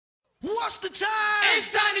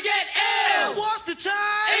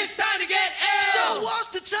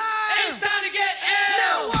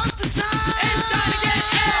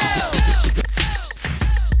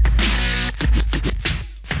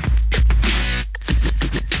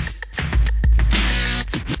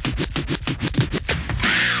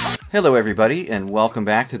Hello, everybody, and welcome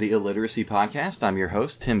back to the Illiteracy Podcast. I'm your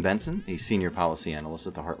host, Tim Benson, a senior policy analyst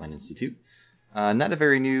at the Heartland Institute. Not a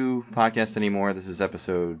very new podcast anymore. This is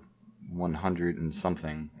episode 100 and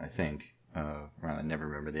something, I think. I never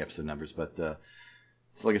remember the episode numbers, but so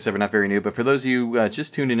like I said, we're not very new. But for those of you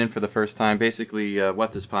just tuning in for the first time, basically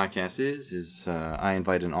what this podcast is I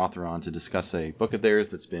invite an author on to discuss a book of theirs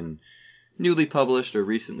that's been newly published or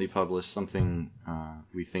recently published, something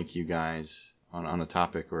we think you guys... on a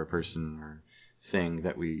topic or a person or thing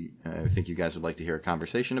that we think you guys would like to hear a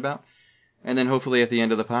conversation about. And then hopefully at the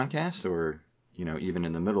end of the podcast, or even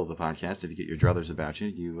in the middle of the podcast, if you get your druthers about you,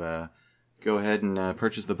 you go ahead and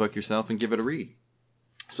purchase the book yourself and give it a read.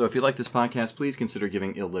 So if you like this podcast, please consider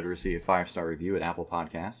giving Illiteracy a 5-star review at Apple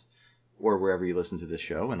Podcasts or wherever you listen to this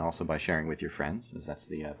show, and also by sharing with your friends, as that's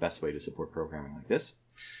the best way to support programming like this.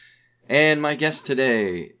 And my guest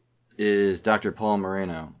today is Dr. Paul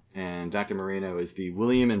Moreno. And Dr. Moreno is the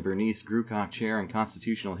William and Bernice Grucock Chair in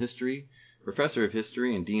Constitutional History, Professor of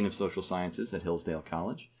History, and Dean of Social Sciences at Hillsdale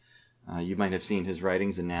College. You might have seen his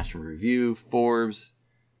writings in National Review, Forbes,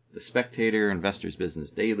 The Spectator, Investor's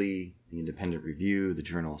Business Daily, The Independent Review, the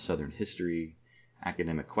Journal of Southern History,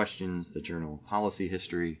 Academic Questions, the Journal of Policy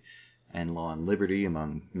History, and Law and Liberty,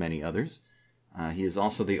 among many others. He is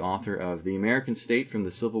also the author of The American State from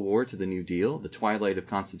the Civil War to the New Deal, The Twilight of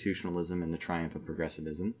Constitutionalism and the Triumph of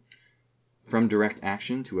Progressivism, From Direct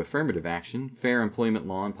Action to Affirmative Action, Fair Employment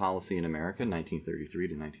Law and Policy in America, 1933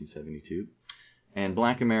 to 1972, and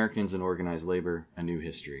Black Americans and Organized Labor, A New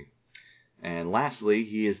History. And lastly,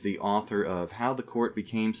 he is the author of How the Court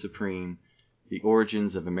Became Supreme, The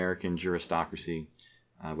Origins of American Juristocracy,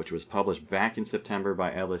 which was published back in September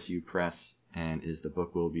by LSU Press, and is the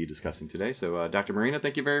book we'll be discussing today. So, Dr. Moreno,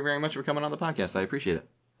 thank you very, very much for coming on the podcast. I appreciate it.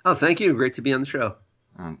 Oh, thank you. Great to be on the show.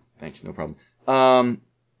 Thanks. No problem.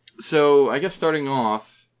 So, I guess starting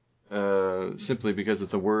off, simply because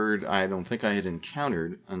it's a word I don't think I had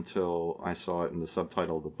encountered until I saw it in the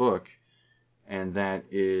subtitle of the book, and that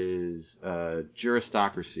is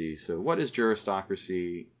juristocracy. So, what is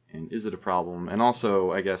juristocracy, and is it a problem? And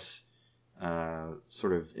also, I guess,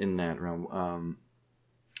 sort of in that realm,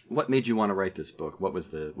 what made you want to write this book? What was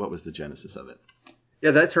the genesis of it?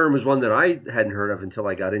 Yeah, that term was one that I hadn't heard of until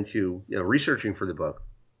I got into researching for the book,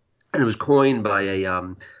 and it was coined by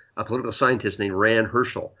a political scientist named Rand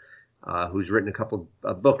Herschel, who's written a couple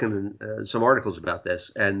of books and some articles about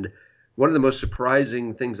this. And one of the most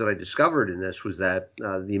surprising things that I discovered in this was that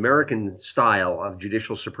the American style of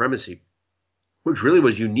judicial supremacy, which really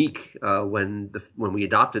was unique when we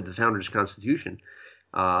adopted the Founders' Constitution.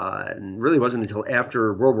 And really wasn't until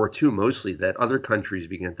after World War II mostly that other countries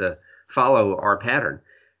began to follow our pattern.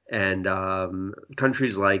 And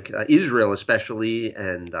countries like Israel especially,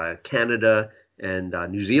 and Canada and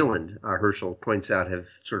New Zealand, Herschel points out, have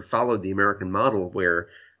sort of followed the American model where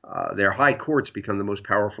their high courts become the most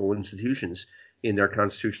powerful institutions in their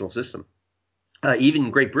constitutional system.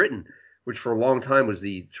 Even Great Britain, which for a long time was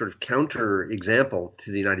the sort of counter example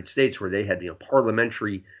to the United States, where they had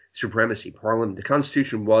parliamentary supremacy. The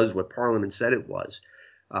Constitution was what Parliament said it was.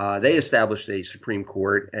 They established a Supreme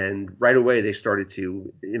Court, and right away they started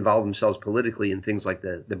to involve themselves politically in things like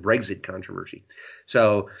the Brexit controversy.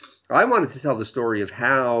 So I wanted to tell the story of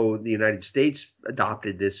how the United States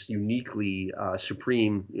adopted this uniquely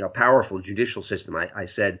supreme, powerful judicial system. I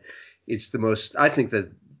said it's I think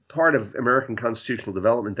the part of American constitutional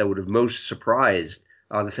development that would have most surprised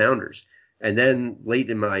the founders. And then late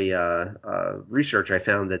in my research, I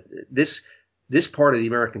found that this part of the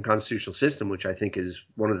American constitutional system, which I think is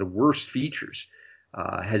one of the worst features,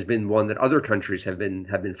 has been one that other countries have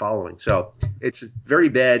been following. So it's a very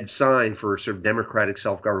bad sign for sort of democratic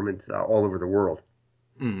self-government all over the world.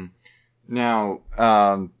 Mm-hmm. Now,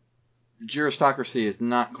 juristocracy is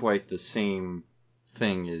not quite the same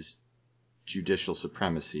thing as judicial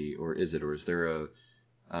supremacy, or is it? Or is there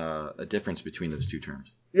a difference between those two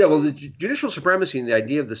terms? Yeah, well, the judicial supremacy and the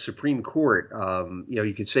idea of the Supreme Court,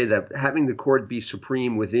 you could say that having the court be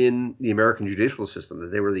supreme within the American judicial system,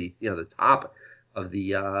 that they were the top of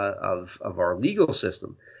the of our legal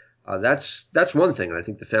system. That's one thing. And I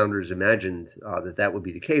think the founders imagined that would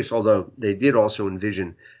be the case, although they did also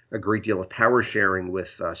envision a great deal of power sharing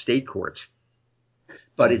with state courts.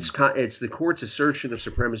 But it's the court's assertion of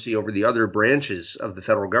supremacy over the other branches of the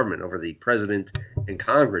federal government, over the president and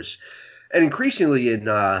Congress, and increasingly in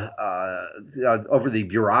over the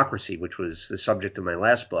bureaucracy, which was the subject of my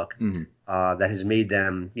last book, that has made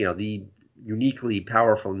them, the uniquely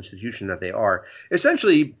powerful institution that they are.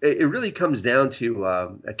 Essentially, it really comes down to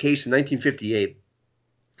a case in 1958,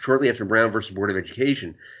 shortly after Brown versus Board of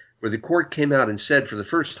Education, where the court came out and said for the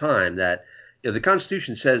first time that The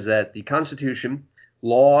Constitution says that the Constitution,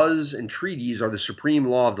 laws, and treaties are the supreme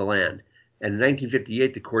law of the land. And in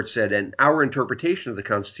 1958, the court said, and our interpretation of the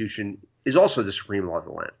Constitution is also the supreme law of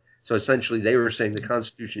the land. So essentially, they were saying the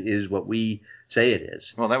Constitution is what we say it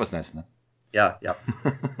is. Well, that was nice enough. Yeah, yeah.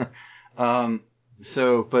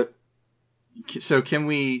 So can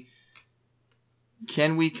we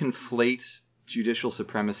conflate judicial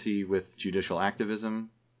supremacy with judicial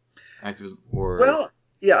activism? Well,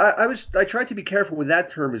 yeah, I tried to be careful with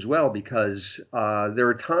that term as well, because there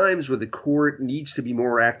are times where the court needs to be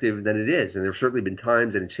more active than it is, and there have certainly been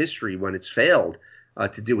times in its history when it's failed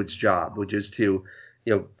to do its job, which is to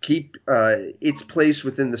keep its place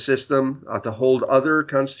within the system, to hold other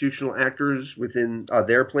constitutional actors within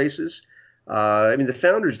their places. I mean, the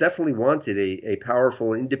founders definitely wanted a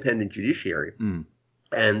powerful, independent judiciary,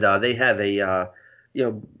 and they have an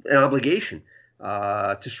obligation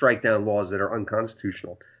to strike down laws that are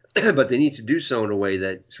unconstitutional, but they need to do so in a way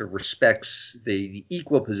that sort of respects the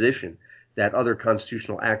equal position that other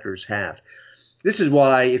constitutional actors have. This is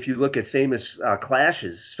why, if you look at famous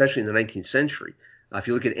clashes, especially in the 19th century, if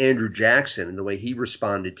you look at Andrew Jackson and the way he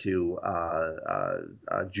responded to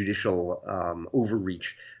judicial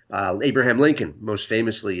overreach, Abraham Lincoln, most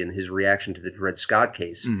famously in his reaction to the Dred Scott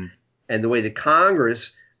case, and the way the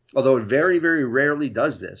Congress, although it very, very rarely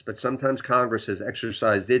does this, but sometimes Congress has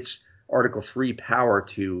exercised its Article III power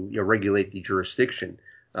to regulate the jurisdiction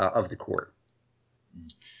of the court.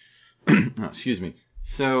 Oh, excuse me.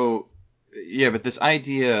 So, yeah, but this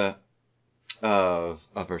idea of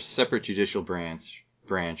a separate judicial branch,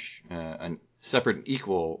 a separate and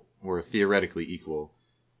equal, or theoretically equal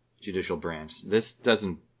judicial branch, this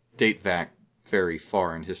doesn't date back very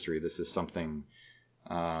far in history. This is something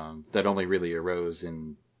that only really arose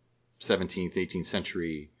in 17th, 18th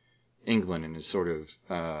century England, and is sort of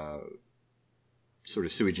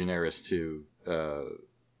sui generis to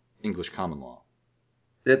English common law.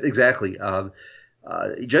 Exactly.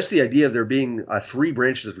 Just the idea of there being three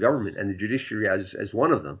branches of government and the judiciary as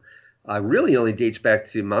one of them really only dates back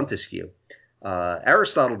to Montesquieu.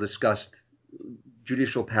 Aristotle discussed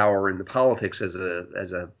judicial power and the politics as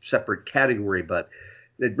a separate category, but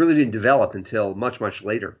it really didn't develop until much, much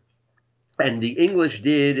later. And the English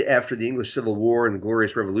did, after the English Civil War and the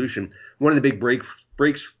Glorious Revolution, one of the big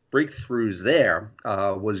breakthroughs there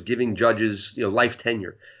was giving judges life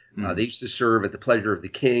tenure. They used to serve at the pleasure of the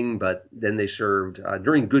king, but then they served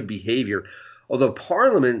during good behavior. Although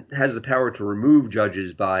Parliament has the power to remove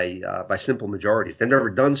judges by simple majorities. They've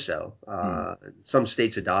never done so. Some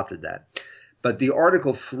states adopted that. But the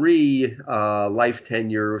Article III life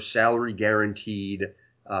tenure, salary guaranteed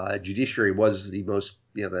judiciary was the most,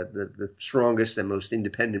 the strongest and most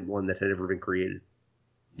independent one that had ever been created.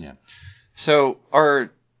 Yeah. So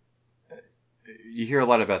you hear a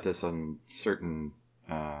lot about this on certain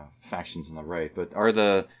factions on the right, but are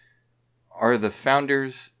the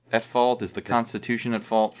founders at fault? Is the Constitution at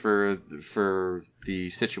fault for the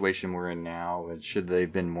situation we're in now? Should they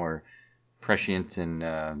have been more prescient in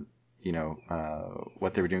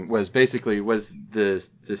what they were doing? Was this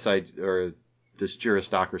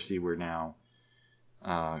juristocracy we're now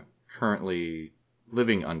currently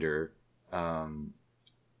living under?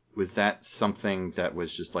 Was that something that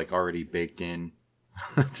was just like already baked in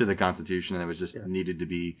to the Constitution, and it was just needed to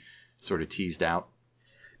be sort of teased out?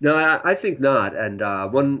 No, I think not. And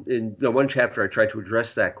one chapter I tried to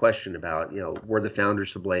address that question about, were the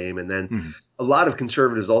founders to blame? And then a lot of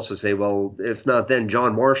conservatives also say, well, if not then,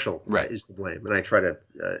 John Marshall is to blame. And I try to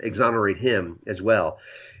exonerate him as well.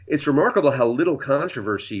 It's remarkable how little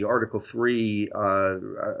controversy Article III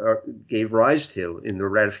gave rise to in the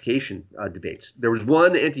ratification debates. There was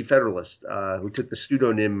one anti-federalist who took the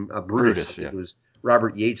pseudonym Brutus. It was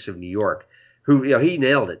Robert Yates of New York, who he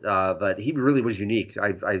nailed it, but he really was unique.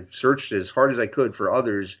 I searched as hard as I could for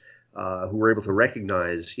others who were able to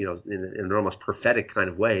recognize, in an almost prophetic kind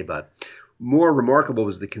of way. But more remarkable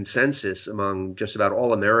was the consensus among just about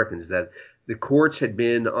all Americans that the courts had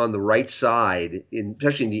been on the right side,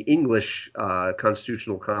 especially in the English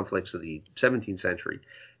constitutional conflicts of the 17th century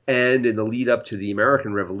and in the lead up to the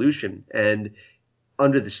American Revolution. And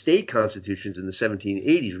under the state constitutions in the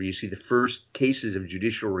 1780s, where you see the first cases of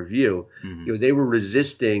judicial review, they were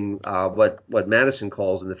resisting what Madison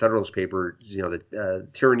calls in the Federalist Paper, the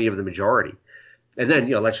tyranny of the majority. And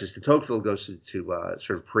then, Alexis de Tocqueville goes to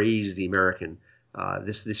sort of praise the American,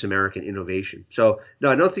 this American innovation. So, no,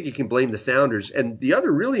 I don't think you can blame the founders. And the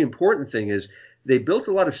other really important thing is they built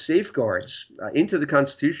a lot of safeguards into the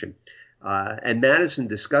Constitution. And Madison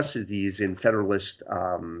discusses these in Federalist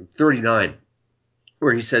 39.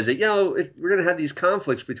 Where he says that, if we're going to have these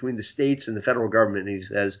conflicts between the states and the federal government, and he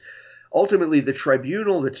says, ultimately the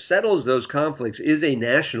tribunal that settles those conflicts is a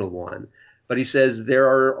national one. But he says there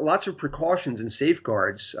are lots of precautions and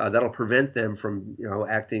safeguards that'll prevent them from,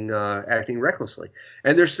 acting recklessly,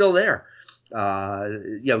 and they're still there.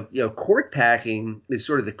 Court packing is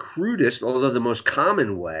sort of the crudest, although the most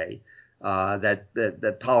common way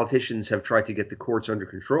that politicians have tried to get the courts under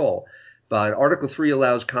control. But Article 3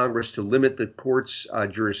 allows Congress to limit the court's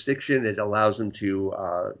jurisdiction. It allows them to,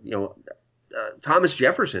 Thomas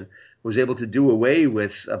Jefferson was able to do away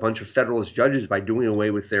with a bunch of Federalist judges by doing away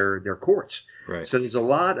with their courts. Right. So there's a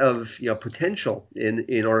lot of potential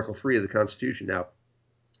in Article 3 of the Constitution. Now,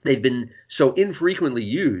 they've been so infrequently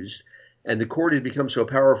used, and the court has become so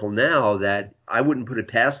powerful now that I wouldn't put it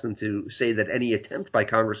past them to say that any attempt by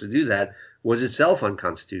Congress to do that was itself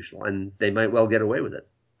unconstitutional, and they might well get away with it.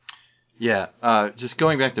 Yeah. Just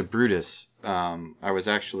going back to Brutus, I was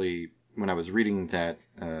actually, when I was reading that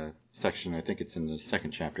section, I think it's in the second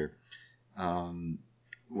chapter,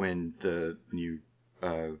 when you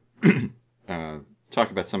talk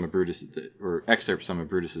about some of Brutus, or excerpt some of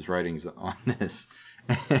Brutus's writings on this,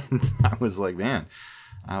 and I was like,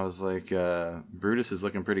 Brutus is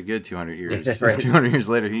looking pretty good 200 years. Right. 200 years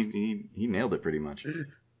later, he nailed it pretty much.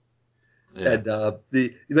 Yeah. And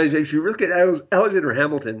if you look at Alexander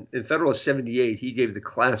Hamilton in Federalist 78, he gave the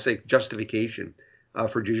classic justification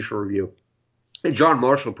for judicial review. And John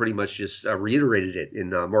Marshall pretty much just reiterated it in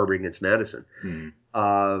Marbury against Madison.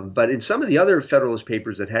 Mm-hmm. But in some of the other Federalist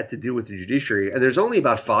papers that had to do with the judiciary, and there's only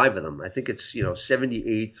about 5 of them. I think it's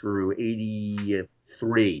 78 through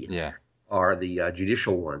 83 are the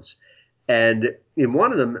judicial ones. And in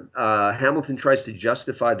one of them, Hamilton tries to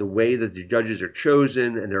justify the way that the judges are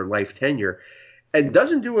chosen and their life tenure, and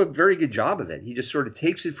doesn't do a very good job of it. He just sort of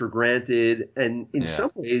takes it for granted, and in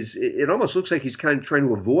some ways, it almost looks like he's kind of trying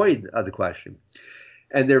to avoid the question.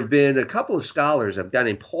 And there have been a couple of scholars, a guy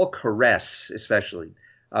named Paul Caress especially,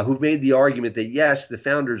 who've made the argument that, yes, the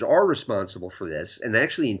founders are responsible for this, and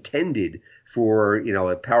actually intended for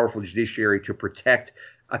a powerful judiciary to protect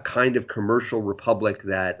a kind of commercial republic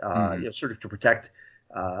that sort of to protect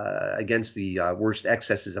against the worst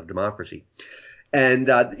excesses of democracy. And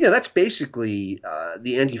that's basically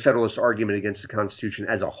the anti-federalist argument against the Constitution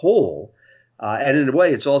as a whole. And in a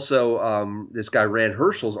way, it's also this guy Rand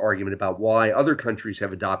Herschel's argument about why other countries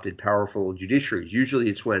have adopted powerful judiciaries. Usually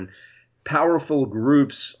it's when powerful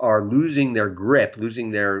groups are losing their grip,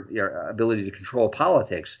 losing their ability to control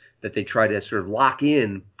politics, that they try to sort of lock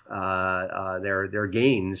in their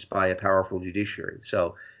gains by a powerful judiciary.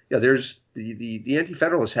 So, there's the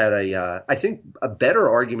Anti-Federalists had I think a better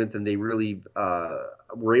argument than they really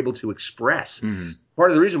were able to express. Mm-hmm.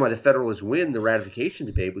 Part of the reason why the Federalists win the ratification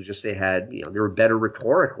debate was just they were better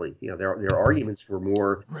rhetorically. Their arguments were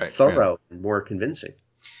more thorough and more convincing.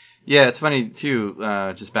 Yeah, it's funny too.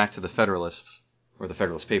 Just back to the Federalists or the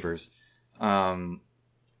Federalist Papers.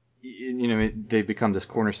 They've become this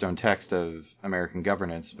cornerstone text of American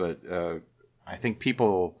governance, but I think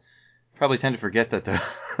people probably tend to forget that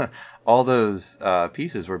all those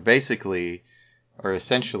pieces were essentially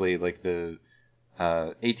like the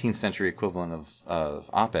 18th century equivalent of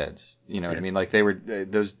op-eds. You know what I mean? Like they were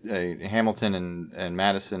those Hamilton and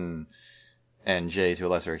Madison and Jay to a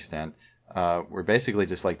lesser extent were basically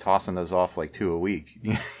just like tossing those off like 2 a week.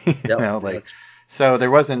 So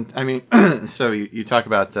there wasn't, so you talk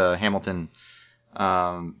about Hamilton,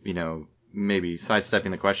 maybe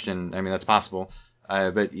sidestepping the question. That's possible.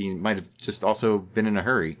 But he might have just also been in a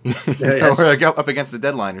hurry or up against a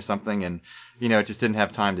deadline or something. And, it just didn't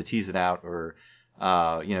have time to tease it out or,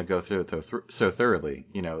 go through it so thoroughly,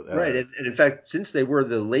 Right. And in fact, since they were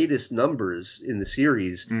the latest numbers in the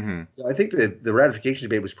series, mm-hmm. I think the ratification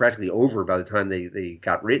debate was practically over by the time they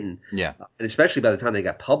got written. Yeah. And especially by the time they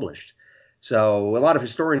got published. So a lot of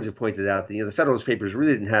historians have pointed out that the Federalist Papers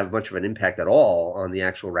really didn't have much of an impact at all on the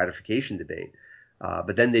actual ratification debate.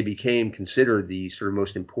 But then they became considered the sort of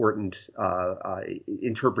most important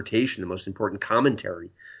interpretation, the most important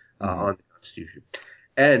commentary on the Constitution.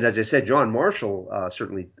 And as I said, John Marshall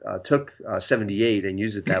certainly took 78 and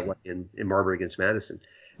used it that way in Marbury against Madison.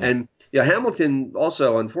 And Hamilton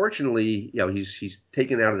also, unfortunately, he's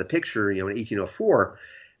taken out of the picture, in 1804.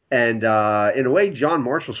 And in a way, John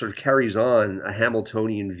Marshall sort of carries on a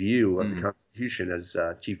Hamiltonian view of the Constitution as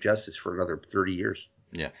Chief Justice for another 30 years.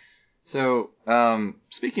 Yeah. So,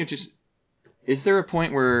 speaking of just, is there a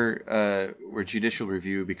point where judicial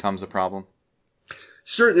review becomes a problem?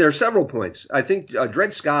 Certainly, there are several points. I think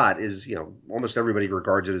Dred Scott is, almost everybody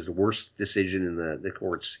regards it as the worst decision in the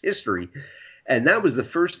court's history. And that was the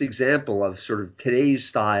first example of sort of today's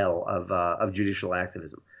style of judicial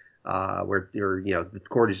activism. where the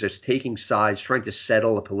court is just taking sides, trying to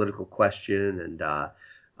settle a political question,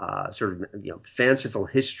 and sort of fanciful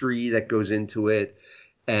history that goes into it.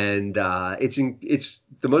 And it's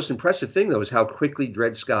the most impressive thing, though, is how quickly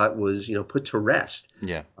Dred Scott was put to rest.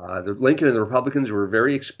 Yeah. The Lincoln and the Republicans were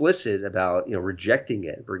very explicit about rejecting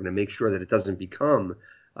it. We're going to make sure that it doesn't become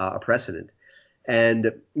a precedent.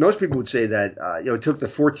 And most people would say that it took the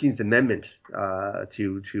 14th Amendment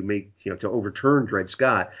to overturn Dred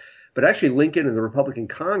Scott. But actually, Lincoln and the Republican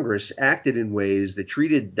Congress acted in ways that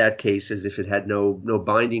treated that case as if it had no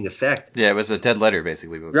binding effect. Yeah, it was a dead letter,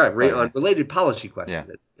 basically. Right, on related policy questions.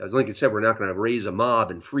 Yeah. As Lincoln said, we're not going to raise a mob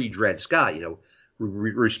and free Dred Scott. We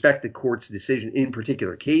respect the court's decision in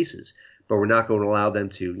particular cases, but we're not going to allow them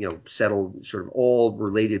to settle sort of all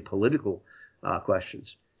related political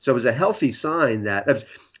questions. So it was a healthy sign that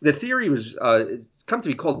the theory was come to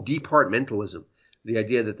be called departmentalism. The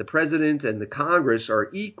idea that the president and the Congress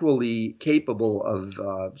are equally capable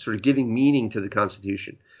of sort of giving meaning to the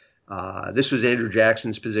Constitution. This was Andrew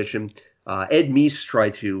Jackson's position. Ed Meese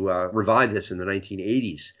tried to revive this in the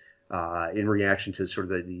 1980s in reaction to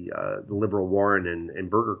sort of the liberal Warren and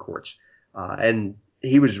Burger courts. And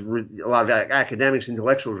he was a lot of academics,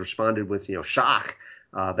 intellectuals responded with shock.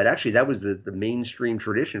 But actually, that was the mainstream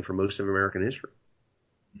tradition for most of American history.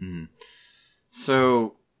 Mm.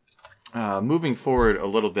 So. Moving forward a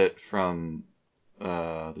little bit from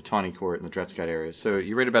the Taney Court and the Dred Scott area. So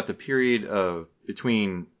you read about the period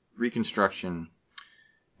between Reconstruction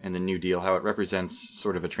and the New Deal, how it represents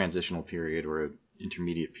sort of a transitional period or an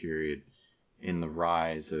intermediate period in the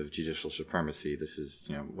rise of judicial supremacy. This is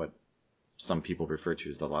what some people refer to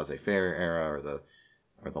as the laissez-faire era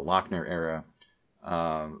or the Lochner era.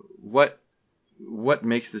 What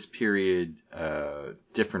makes this period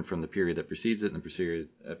different from the period that precedes it and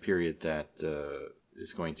the period that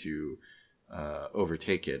is going to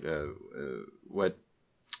overtake it? What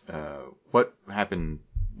happened?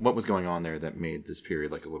 What was going on there that made this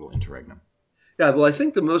period like a little interregnum? Yeah, well, I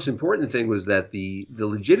think the most important thing was that the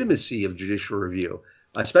legitimacy of judicial review,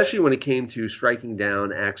 especially when it came to striking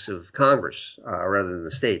down acts of Congress rather than the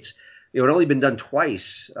states, it had only been done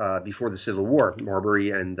twice before the Civil War, Marbury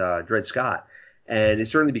and Dred Scott. And it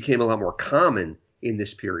certainly became a lot more common in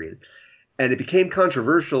this period. And it became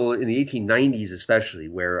controversial in the 1890s, especially,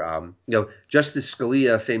 where, Justice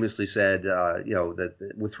Scalia famously said,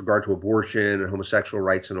 that with regard to abortion and homosexual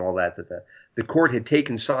rights and all that the court had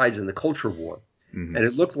taken sides in the culture war. Mm-hmm. And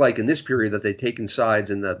it looked like in this period that they'd taken sides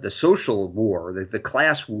in the social war, the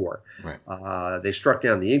class war. Right. They struck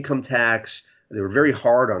down the income tax. They were very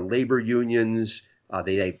hard on labor unions.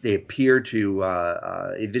 They appeared to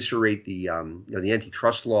eviscerate the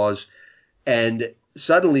antitrust laws, and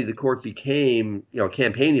suddenly the court became a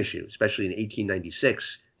campaign issue, especially in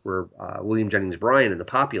 1896, where William Jennings Bryan and the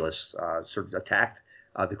populists sort of attacked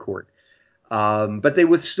the court. But they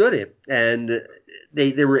withstood it, and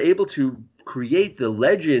they were able to create the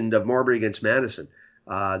legend of Marbury against Madison.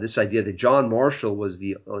 This idea that John Marshall was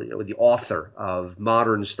the author of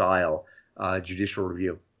modern style judicial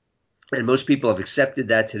review. And most people have accepted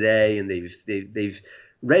that today, and they've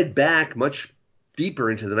read back much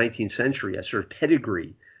deeper into the 19th century, a sort of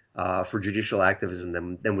pedigree for judicial activism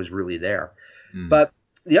than was really there. Mm. But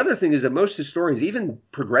the other thing is that most historians, even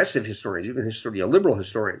progressive historians, even liberal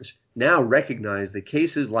historians, now recognize that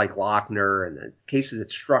cases like Lochner and the cases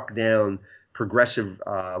that struck down progressive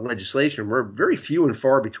legislation were very few and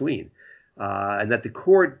far between, and that the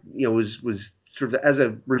court, was sort of as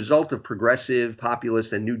a result of progressive,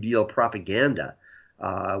 populist, and New Deal propaganda,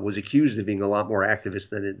 was accused of being a lot more activist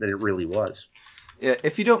than it really was. Yeah,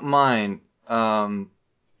 if you don't mind,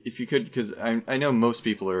 if you could, because I know most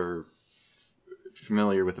people are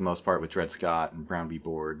familiar with the most part with Dred Scott and Brown v.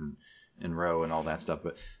 Board and Roe and all that stuff,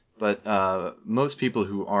 but most people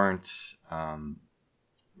who aren't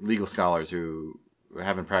legal scholars who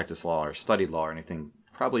haven't practiced law or studied law or anything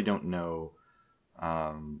probably don't know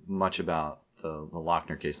much about the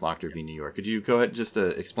Lochner case, Lochner v. New York. Could you go ahead and just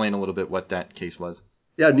explain a little bit what that case was?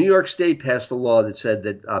 Yeah, New York State passed a law that said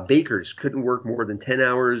that bakers couldn't work more than 10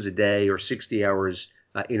 hours a day or 60 hours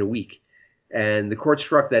in a week. And the court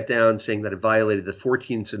struck that down, saying that it violated the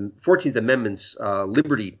 14th Amendment's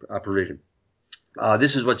liberty provision.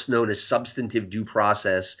 This is what's known as substantive due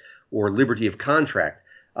process or liberty of contract.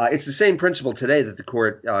 It's the same principle today that the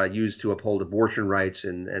court used to uphold abortion rights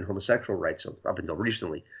and homosexual rights, up until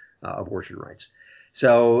recently, abortion rights.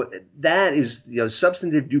 So that is,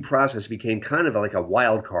 substantive due process became kind of like a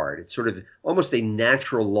wild card. It's sort of almost a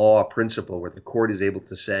natural law principle where the court is able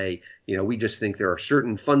to say, we just think there are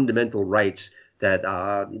certain fundamental rights that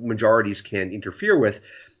majorities can't interfere with.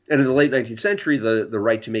 And in the late 19th century, the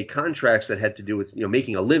right to make contracts that had to do with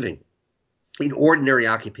making a living in ordinary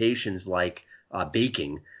occupations like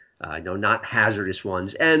baking, not hazardous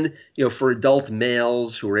ones, and for adult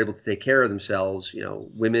males who were able to take care of themselves,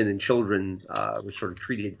 women and children were sort of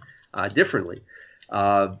treated differently.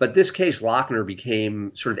 But this case, Lochner,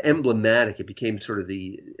 became sort of emblematic. It became sort of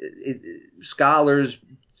scholars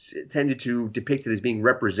tended to depict it as being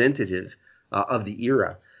representative of the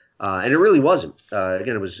era. And it really wasn't.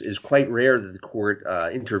 Again, it was quite rare that the court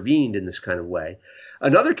intervened in this kind of way.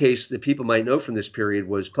 Another case that people might know from this period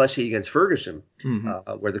was Plessy against Ferguson,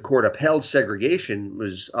 where the court upheld segregation,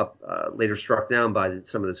 was later struck down by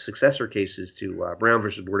some of the successor cases to Brown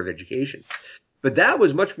versus Board of Education. But that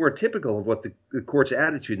was much more typical of what the court's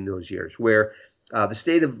attitude in those years, where the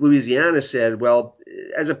state of Louisiana said, well,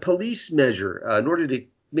 as a police measure, in order to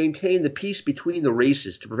maintain the peace between the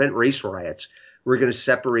races, to prevent race riots, we're going to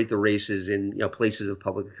separate the races in places of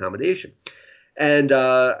public accommodation. And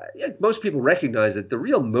most people recognize that the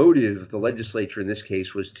real motive of the legislature in this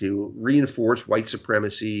case was to reinforce white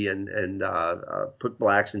supremacy and put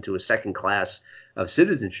blacks into a second class of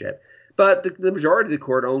citizenship. But the majority of the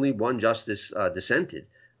court, only one justice dissented,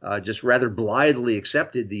 just rather blithely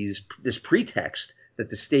accepted this pretext that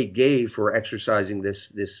the state gave for exercising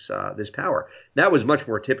this power. That was much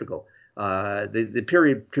more typical. The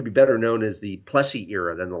period could be better known as the Plessy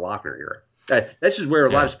era than the Lochner era. This is where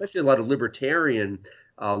especially a lot of libertarian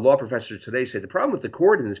law professors today say the problem with the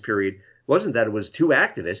court in this period wasn't that it was too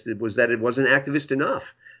activist. It was that it wasn't activist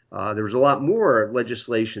enough. There was a lot more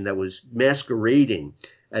legislation that was masquerading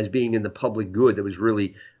as being in the public good, that was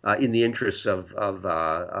really in the interests of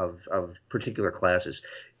particular classes.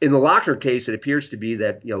 In the Lochner case, it appears to be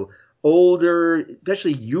that older,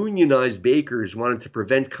 especially unionized bakers, wanted to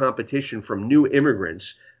prevent competition from new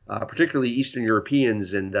immigrants, particularly Eastern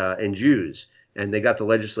Europeans and Jews, and they got the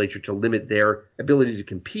legislature to limit their ability to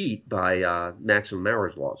compete by maximum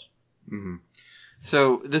hours laws. Mm-hmm.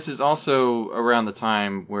 So this is also around the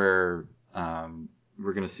time where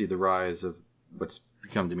we're going to see the rise of what's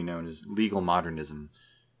become to be known as legal modernism,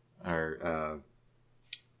 or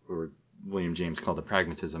William James called it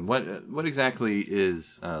pragmatism. What exactly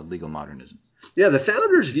is legal modernism? Yeah, the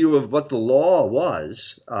founders' view of what the law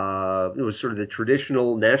was, it was sort of the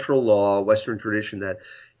traditional natural law, Western tradition, that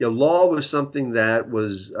law was something that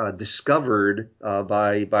was discovered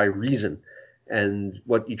by reason. And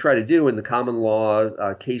what you try to do in the common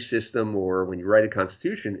law case system, or when you write a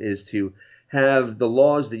constitution, is to have the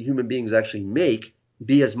laws that human beings actually make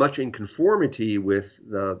be as much in conformity with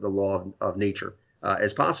the law of nature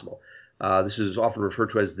as possible. This is often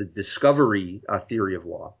referred to as the discovery theory of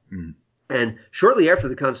law. Mm. And shortly after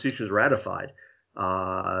the Constitution was ratified,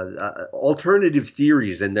 alternative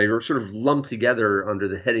theories, and they were sort of lumped together under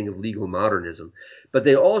the heading of legal modernism. But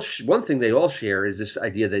one thing they all share is this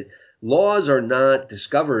idea that laws are not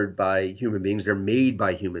discovered by human beings; they're made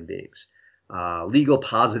by human beings. Legal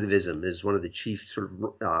positivism is one of the chief sort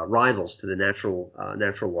of rivals to the natural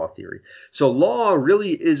law theory. So law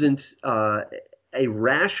really isn't a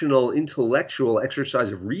rational intellectual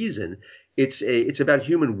exercise of reason. It's about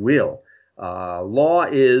human will. Law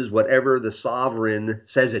is whatever the sovereign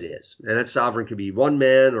says it is, and that sovereign could be one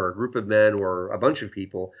man or a group of men or a bunch of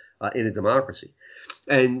people in a democracy.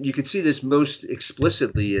 And you can see this most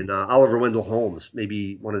explicitly in Oliver Wendell Holmes,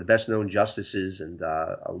 maybe one of the best-known justices and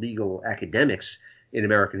legal academics in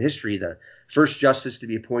American history, the first justice to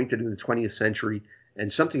be appointed in the 20th century,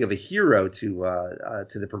 and something of a hero to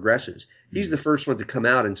the progressives. He's the first one to come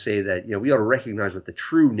out and say that we ought to recognize what the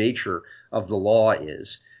true nature of the law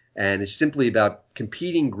is, and it's simply about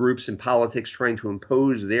competing groups in politics trying to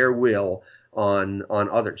impose their will on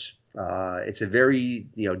others. It's a very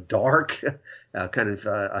dark, kind of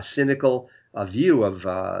a cynical view of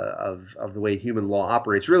the way human law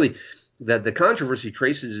operates. Really, the controversy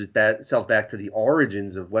traces itself back to the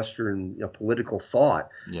origins of Western political thought.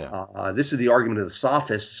 Yeah. This is the argument of the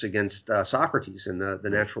sophists against Socrates and the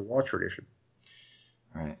natural law tradition.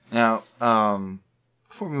 All right. Now,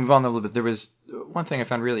 before we move on a little bit, there was one thing I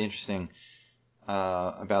found really interesting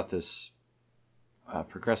about this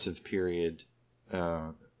progressive period.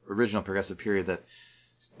 Original progressive period that,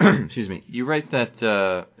 excuse me, you wrote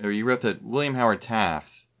that William Howard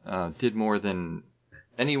Taft did more than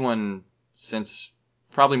anyone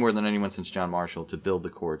probably more than anyone since John Marshall, to build the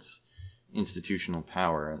court's institutional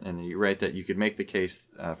power. And you write that you could make the case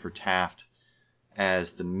for Taft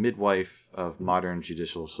as the midwife of modern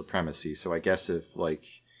judicial supremacy. So I guess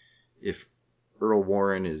if Earl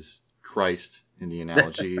Warren is Christ in the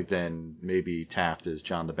analogy than maybe Taft is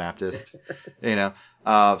John the Baptist.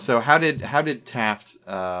 So how did Taft?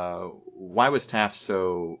 Why was Taft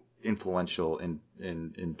so influential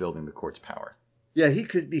in building the court's power? Yeah,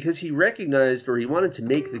 because he recognized, or he wanted to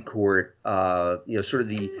make the court, sort of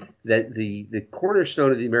the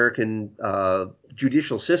cornerstone of the American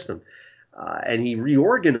judicial system, and he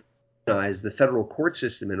reorganized the federal court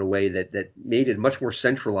system in a way that made it much more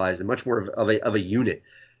centralized and much more of a unit.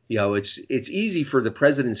 It's easy for the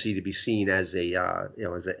presidency to be seen as a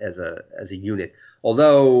unit,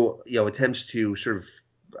 although attempts to sort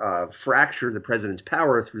of fracture the president's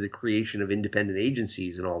power through the creation of independent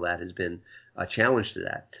agencies and all that has been a challenge to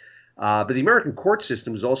that. But the American court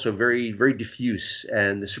system is also very, very diffuse,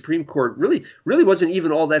 and the Supreme Court really wasn't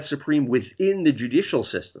even all that supreme within the judicial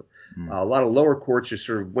system. A lot of lower courts just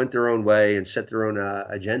sort of went their own way and set their own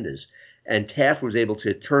agendas, and Taft was able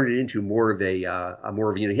to turn it into more of a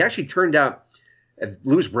unit. He actually turned out,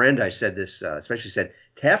 Louis Brandeis said this, especially said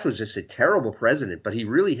Taft was just a terrible president, but he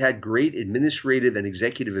really had great administrative and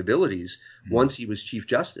executive abilities once he was Chief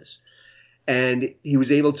Justice. And he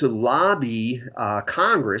was able to lobby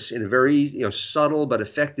Congress in a very subtle but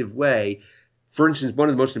effective way. For instance, one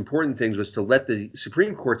of the most important things was to let the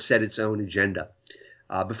Supreme Court set its own agenda.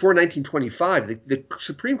 Before 1925, the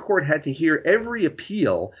Supreme Court had to hear every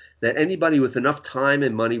appeal that anybody with enough time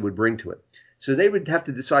and money would bring to it. So they would have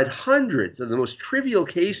to decide hundreds of the most trivial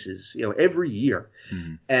cases, every year.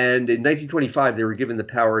 Mm-hmm. And in 1925, they were given the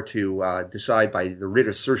power to decide by the writ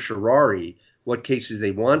of certiorari what cases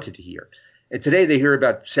they wanted to hear. And today they hear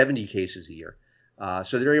about 70 cases a year.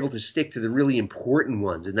 So they're able to stick to the really important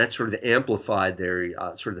ones, and that sort of amplified their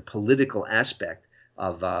sort of the political aspect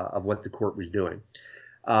of what the court was doing.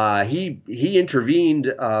 He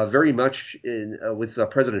intervened very much with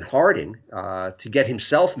President Harding to get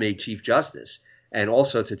himself made Chief Justice, and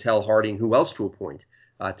also to tell Harding who else to appoint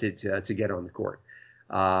to get on the court.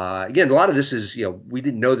 Again, a lot of this is we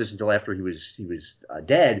didn't know this until after he was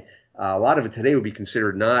dead. A lot of it today would be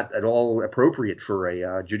considered not at all appropriate for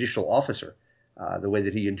a judicial officer, the way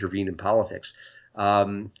that he intervened in politics.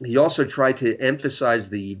 He also tried to emphasize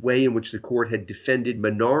the way in which the court had defended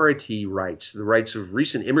minority rights, the rights of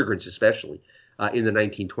recent immigrants especially, in the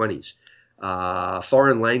 1920s.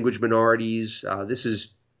 Foreign language minorities, this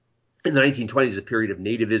is in the 1920s a period of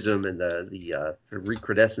nativism and the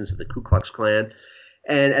recrudescence of the Ku Klux Klan.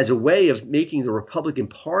 And as a way of making the Republican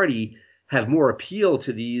Party have more appeal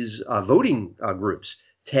to these voting groups,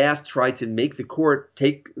 Taft tried to make the court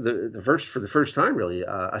take for the first time really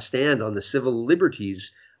a stand on the civil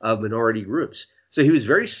liberties of minority groups. So he was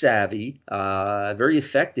very savvy, very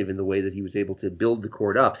effective in the way that he was able to build the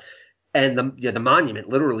court up. And the monument,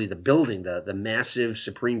 literally the building, the massive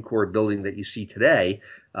Supreme Court building that you see today,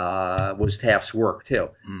 was Taft's work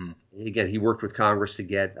too. Mm. Again, he worked with Congress to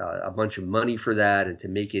get a bunch of money for that and to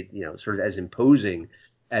make it sort of as imposing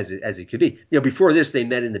as it could be. Before this, they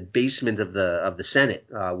met in the basement of the Senate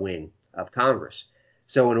wing of Congress.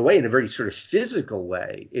 So in a way, in a very sort of physical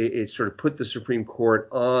way, it sort of put the Supreme Court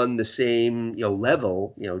on the same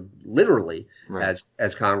level, literally, right,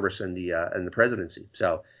 as Congress and the presidency.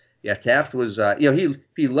 So yeah, Taft was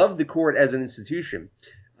he loved the court as an institution.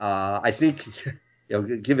 I think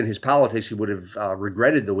given his politics, he would have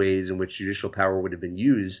regretted the ways in which judicial power would have been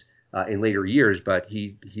used in later years, but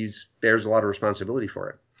he bears a lot of responsibility for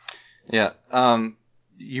it. Yeah.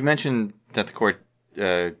 You mentioned that the court,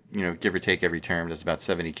 give or take every term, does about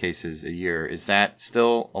 70 cases a year. Is that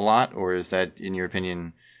still a lot, or is that, in your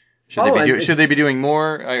opinion, should they be doing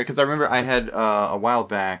more? Because I remember I had a while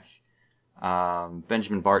back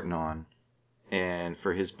Benjamin Barton on, and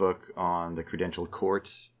for his book on the credentialed court,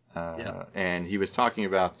 and he was talking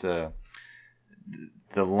about the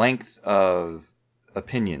length of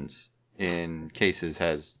opinions in cases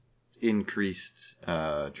has increased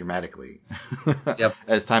dramatically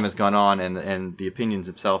as time has gone on, and the opinions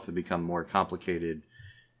themselves have become more complicated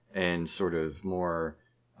and sort of more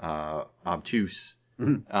obtuse.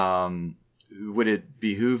 Mm-hmm. Would it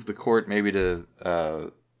behoove the court maybe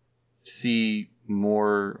to see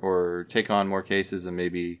more or take on more cases and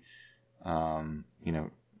maybe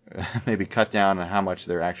maybe cut down on how much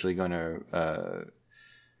they're actually going to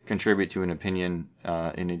contribute to an opinion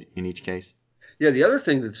in each case? Yeah, the other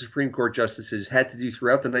thing that the Supreme Court justices had to do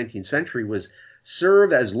throughout the 19th century was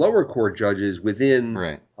serve as lower court judges within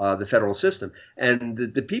the federal system. And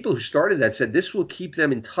the people who started that said this will keep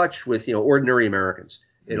them in touch with ordinary Americans.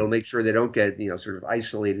 It'll make sure they don't get sort of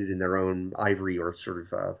isolated in their own ivory or sort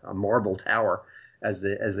of a marble tower as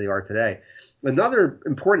they are today. Another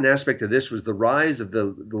important aspect of this was the rise of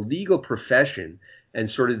the legal profession and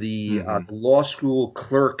sort of the law school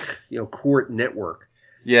clerk, court network.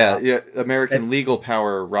 Yeah. American legal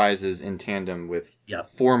power rises in tandem with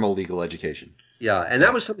formal legal education. Yeah, and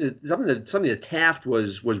that was something that Taft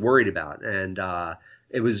was worried about, and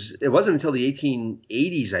it wasn't until the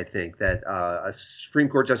 1880s, I think, that a Supreme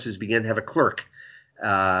Court justice began to have a clerk,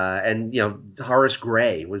 and Horace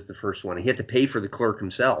Gray was the first one. He had to pay for the clerk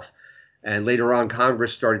himself, and later on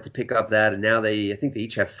Congress started to pick up that, and now I think they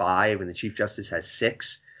each have 5, and the Chief Justice has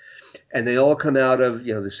 6. And they all come out of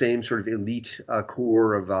the same sort of elite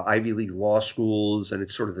core of Ivy League law schools, and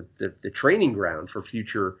it's sort of the training ground for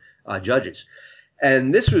future judges.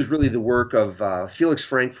 And this was really the work of Felix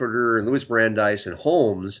Frankfurter and Louis Brandeis and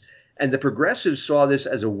Holmes, and the progressives saw this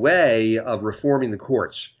as a way of reforming the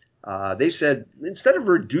courts. They said, instead of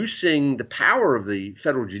reducing the power of the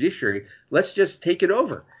federal judiciary, let's just take it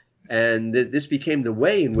over. And this became the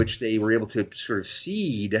way in which they were able to sort of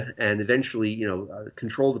seed and eventually,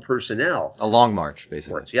 control the personnel. A long march,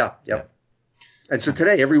 basically. Yeah. And so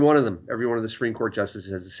today, every one of the Supreme Court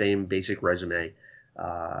justices has the same basic resume,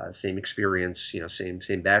 same experience,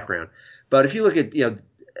 same background. But if you look at,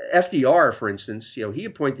 FDR, for instance, he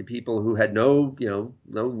appointed people who had no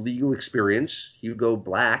legal experience. Hugo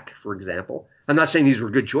Black, for example. I'm not saying these were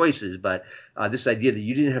good choices, but this idea that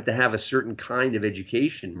you didn't have to have a certain kind of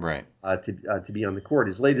education to be on the court.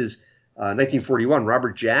 As late as 1941,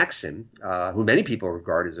 Robert Jackson, who many people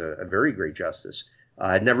regard as a very great justice,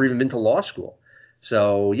 had never even been to law school.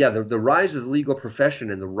 So, the rise of the legal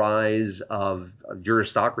profession and the rise of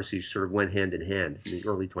juristocracy sort of went hand in hand in the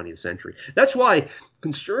early 20th century. That's why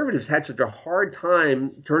conservatives had such a hard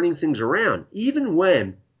time turning things around, even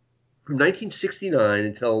when, from 1969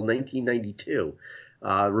 until 1992,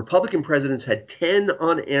 Republican presidents had 10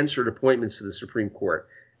 unanswered appointments to the Supreme Court.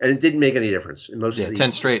 And it didn't make any difference. In most of these,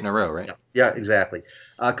 10 straight in a row, right? Yeah, exactly.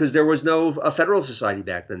 Because there was no Federal Society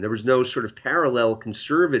back then. There was no sort of parallel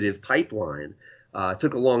conservative pipeline. It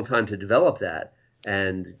took a long time to develop that.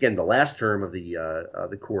 And again, the last term of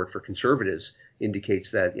the court for conservatives indicates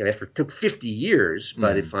that after it took 50 years,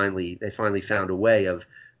 but they finally found a way of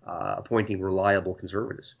appointing reliable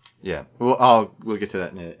conservatives. Yeah, well, we'll get to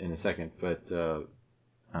that in a second, but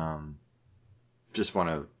just want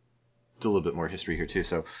to do a little bit more history here too.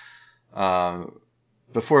 So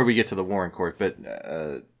before we get to the Warren Court, but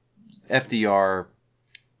FDR.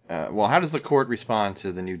 How does the court respond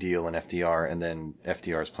to the New Deal and FDR, and then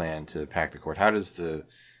FDR's plan to pack the court? How does the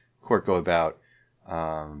court go about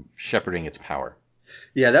shepherding its power?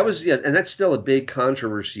 Yeah, and that's still a big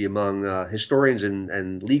controversy among historians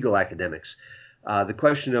and legal academics. The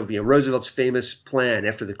question of Roosevelt's famous plan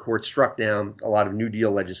after the court struck down a lot of New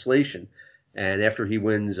Deal legislation, and after he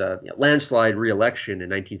wins a landslide re-election in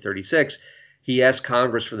 1936. He asked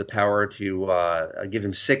Congress for the power to give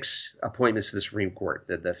him 6 appointments to the Supreme Court,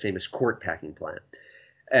 the famous court packing plan.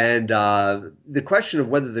 And the question of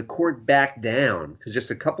whether the court backed down, because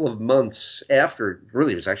just a couple of months after,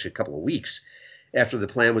 really it was actually a couple of weeks after the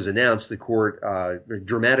plan was announced, the court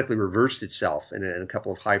dramatically reversed itself in a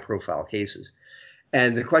couple of high-profile cases.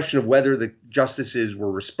 And the question of whether the justices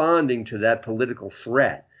were responding to that political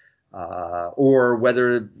threat, or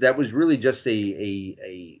whether that was really just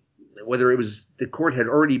whether it was the court had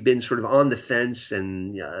already been sort of on the fence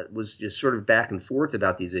and was just sort of back and forth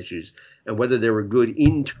about these issues, and whether there were good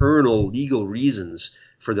internal legal reasons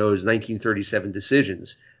for those 1937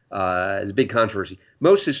 decisions is a big controversy.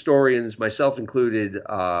 Most historians, myself included,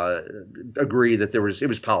 agree that it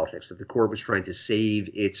was politics, that the court was trying to save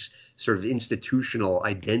its sort of institutional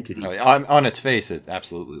identity. On its face, it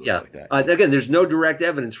absolutely looks like that. Again, there's no direct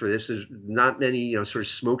evidence for this. There's not many, sort of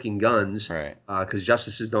smoking guns, right? Because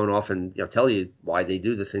justices don't often, tell you why they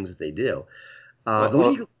do the things that they do. I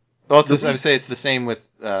would say it's the same with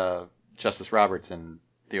Justice Roberts and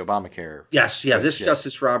the Obamacare. Yes,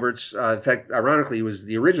 Justice Roberts, in fact, ironically, he was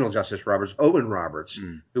the original Justice Roberts, Owen Roberts,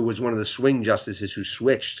 who was one of the swing justices who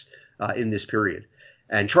switched in this period.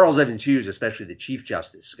 And Charles Evans Hughes, especially the Chief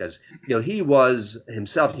Justice, because he was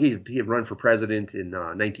himself, he had run for president in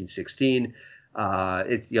 1916.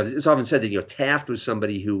 It's often said that Taft was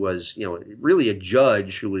somebody who was really a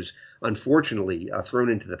judge who was unfortunately thrown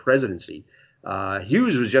into the presidency.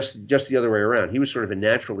 Hughes was just the other way around. He was sort of a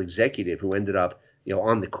natural executive who ended up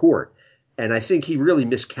on the court. And I think he really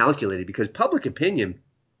miscalculated, because public opinion,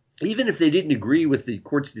 even if they didn't agree with the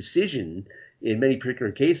court's decision in many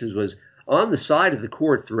particular cases, was on the side of the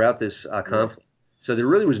court throughout this conflict. So there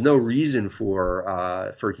really was no reason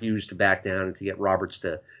for Hughes to back down and to get Roberts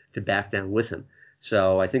to back down with him.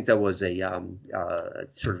 So I think that was a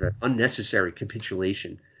sort of an unnecessary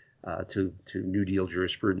capitulation to New Deal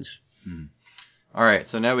jurisprudence. All right,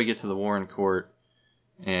 so now we get to the Warren Court.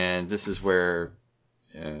 and this is where,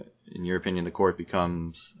 in your opinion, the court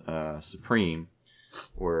becomes supreme,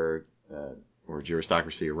 or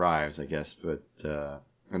juristocracy arrives, I guess. But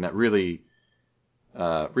and that really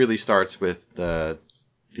starts with the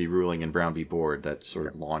ruling in Brown v. Board that sort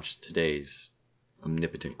of launched today's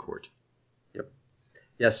omnipotent court. Yep.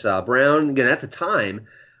 Yes, Brown, again, at the time,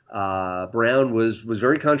 Brown was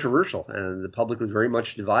very controversial, and the public was very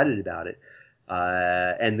much divided about it.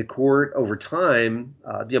 And the court, over time,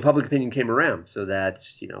 public opinion came around, so that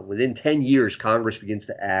within 10 years, Congress begins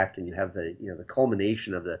to act, and you have the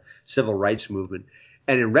culmination of the civil rights movement.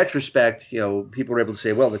 And in retrospect, people were able to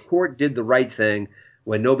say, well, the court did the right thing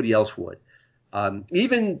when nobody else would.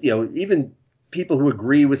 Even people who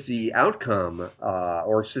agree with the outcome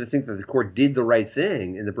or think that the court did the right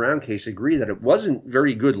thing in the Brown case agree that it wasn't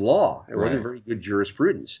very good law. It wasn't very good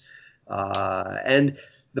jurisprudence. And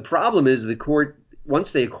the problem is the court,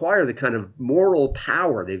 once they acquire the kind of moral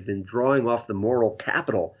power, they've been drawing off the moral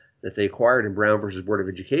capital that they acquired in Brown versus Board of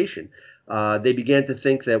Education, they began to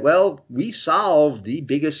think that, well, we solved the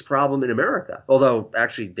biggest problem in America, although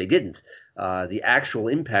actually they didn't. The actual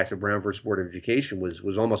impact of Brown versus Board of Education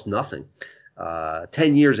was almost nothing.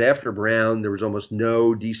 10 years after Brown, there was almost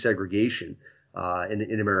no desegregation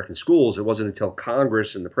in American schools. It wasn't until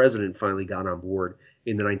Congress and the president finally got on board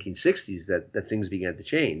in the 1960s that things began to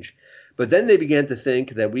change. But then they began to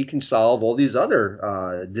think that we can solve all these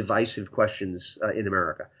other divisive questions in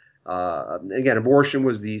America. Again, abortion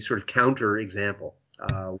was the sort of counter example,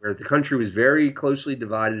 where the country was very closely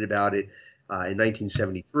divided about it in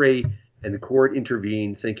 1973, and the court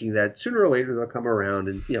intervened, thinking that sooner or later they'll come around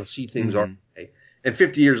and see things our way. And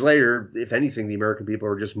 50 years later, if anything, the American people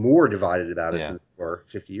are just more divided about it than they were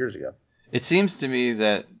 50 years ago. It seems to me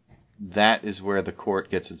that is where the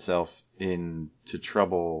court gets itself into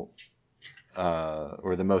trouble,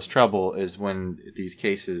 or the most trouble is when these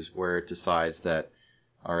cases where it decides that,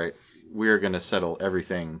 all right, we're going to settle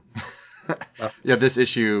everything, this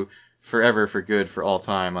issue forever, for good, for all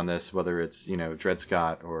time on this, whether it's Dred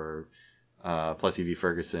Scott or Plessy v.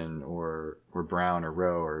 Ferguson or Brown or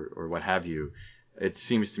Roe or what have you. It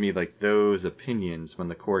seems to me like those opinions, when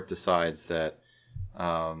the court decides that,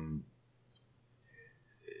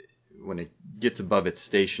 when it gets above its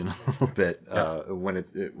station a little bit, when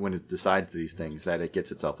it decides these things, that it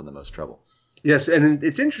gets itself in the most trouble. Yes, and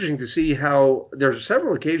it's interesting to see how there's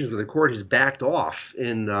several occasions where the court has backed off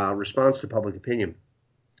in response to public opinion.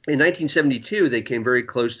 In 1972, they came very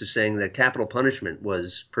close to saying that capital punishment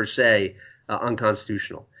was per se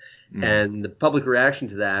unconstitutional. And the public reaction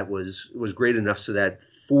to that was great enough so that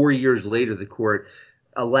 4 years later, the court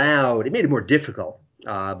it made it more difficult,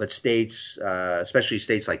 but states, especially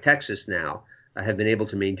states like Texas now, have been able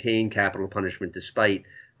to maintain capital punishment despite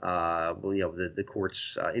the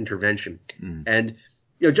court's intervention. And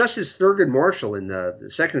Justice Thurgood Marshall in the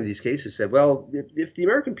second of these cases said, well, if the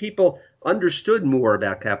American people understood more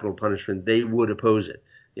about capital punishment, they would oppose it.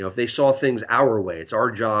 If they saw things our way, it's our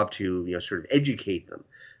job to sort of educate them.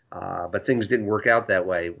 But things didn't work out that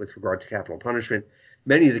way with regard to capital punishment.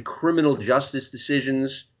 Many of the criminal justice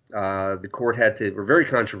decisions the court were very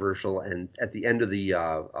controversial, and at the end of the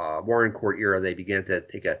Warren Court era, they began to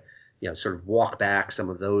take a sort of walk back some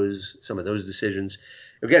of those decisions.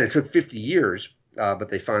 Again, it took 50 years, but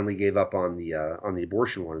they finally gave up on the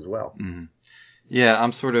abortion one as well. Mm-hmm. Yeah,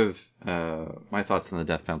 I'm sort of my thoughts on the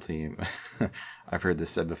death penalty. I've heard this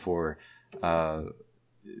said before.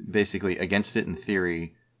 Basically, against it in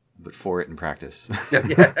theory, but for it in practice.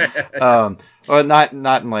 Well, not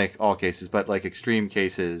in like all cases, but like extreme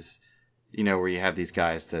cases, where you have these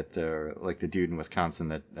guys that like the dude in Wisconsin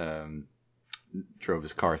that drove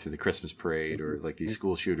his car through the Christmas parade, or like these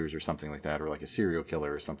school shooters or something like that, or like a serial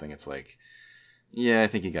killer or something. It's like, I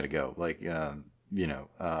think you got to go. Like,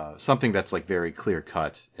 something that's like very clear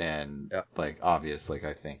cut and like obvious. Like,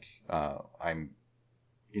 I think I'm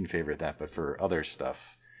in favor of that, but for other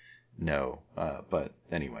stuff, no. But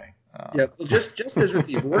anyway. Well, just as with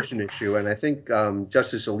the abortion issue, and I think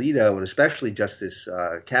Justice Alito and especially Justice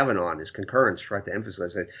Kavanaugh in his concurrence tried to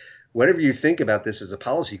emphasize that whatever you think about this as a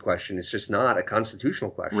policy question, it's just not a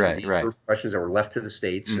constitutional question. Right. These were questions that were left to the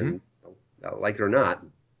states, and like it or not.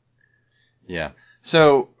 Yeah.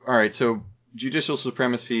 So, all right. So judicial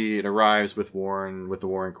supremacy, it arrives with the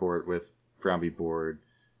Warren Court, with Brown v. Board.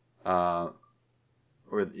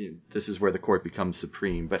 Or this is where the court becomes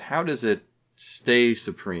supreme. But how does it stay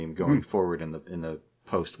supreme going forward in the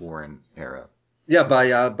post-Warren era? Yeah,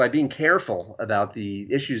 by being careful about the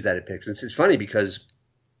issues that it picks. It's funny because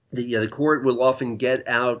the court will often get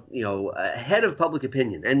out ahead of public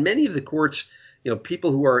opinion, and many of the courts,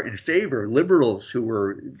 people who are in favor, liberals who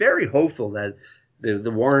were very hopeful that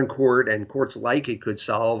the Warren Court and courts like it could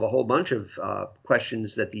solve a whole bunch of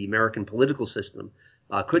questions that the American political system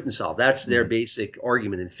couldn't solve. That's their basic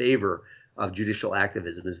argument in favor of judicial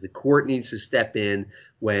activism, is the court needs to step in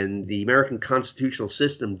when the American constitutional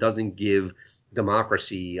system doesn't give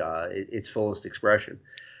democracy its fullest expression.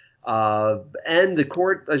 And the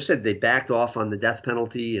court, as I said, they backed off on the death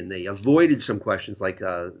penalty, and they avoided some questions like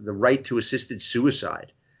the right to assisted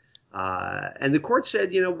suicide. And the court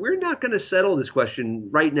said, we're not going to settle this question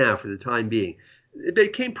right now for the time being. They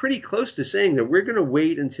came pretty close to saying that we're going to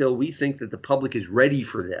wait until we think that the public is ready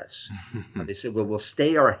for this. They said, well, we'll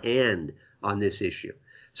stay our hand on this issue.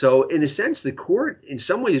 So in a sense, the court in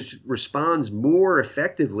some ways responds more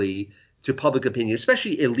effectively to public opinion,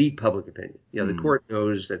 especially elite public opinion. The court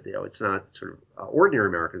knows that it's not sort of ordinary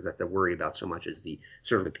Americans that they worry about so much as the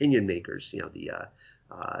sort of opinion makers,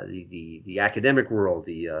 the academic world,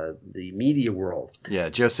 the media world. Yeah,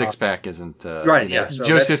 Joe Sixpack isn't right. Yeah, so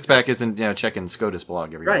Joe Sixpack isn't checking SCOTUS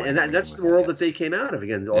blog every right, and that's the world that they came out of.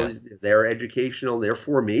 Again, their educational, their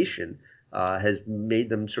formation has made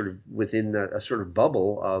them sort of within a sort of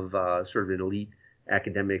bubble of sort of an elite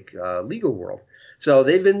academic legal world. So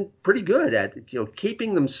they've been pretty good at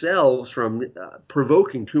keeping themselves from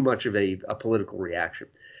provoking too much of a political reaction.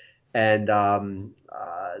 And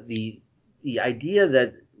the idea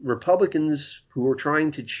that Republicans who are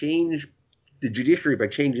trying to change the judiciary by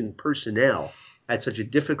changing personnel had such a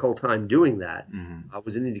difficult time doing that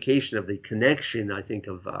was an indication of the connection, I think,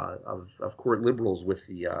 of court liberals with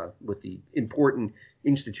the important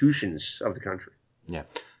institutions of the country. Yeah.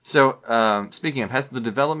 So speaking of, has the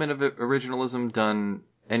development of originalism done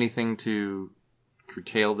anything to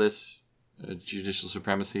curtail this judicial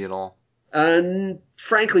supremacy at all?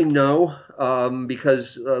 Frankly, no,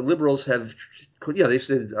 because liberals have, they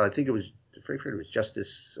said, I think it was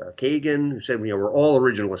Justice Kagan who said, we're all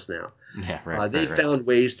originalists now. Yeah, right. They found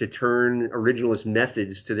ways to turn originalist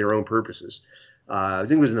methods to their own purposes. I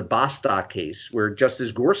think it was in the Bostock case where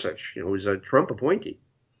Justice Gorsuch, who was a Trump appointee,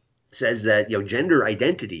 says that gender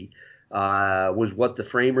identity was what the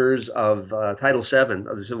framers of Title VII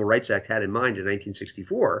of the Civil Rights Act had in mind in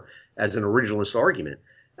 1964 as an originalist argument.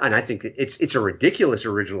 And I think it's a ridiculous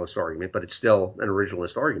originalist argument, but it's still an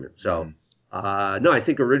originalist argument. So, no, I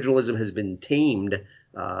think originalism has been tamed,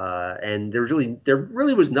 and there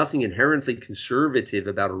really was nothing inherently conservative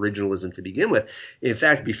about originalism to begin with. In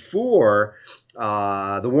fact, before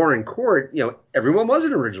the Warren Court, everyone was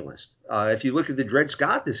an originalist. If you look at the Dred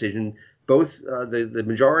Scott decision, both the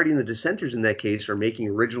majority and the dissenters in that case are making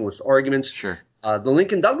originalist arguments. Sure. The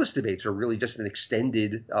Lincoln Douglas debates are really just an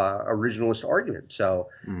extended originalist argument. So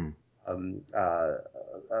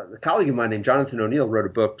a colleague of mine named Jonathan O'Neill wrote a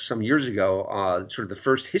book some years ago, sort of the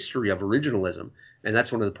first history of originalism. And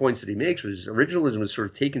that's one of the points that he makes, was originalism was sort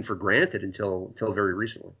of taken for granted until very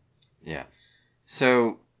recently. Yeah.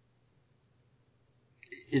 So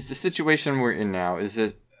is the situation we're in now, is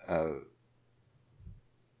it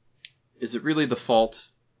really the fault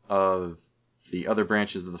of the other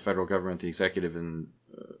branches of the federal government, the executive and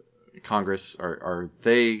Congress? Are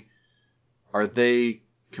they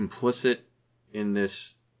complicit in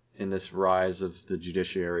this rise of the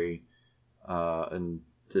judiciary and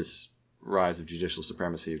this rise of judicial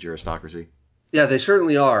supremacy, of juristocracy? Yeah, they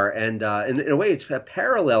certainly are. And in a way, it's a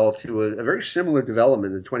parallel to a very similar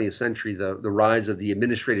development in the 20th century, the rise of the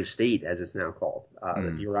administrative state, as it's now called,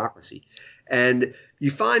 the bureaucracy. And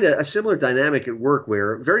you find a similar dynamic at work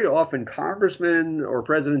where very often congressmen or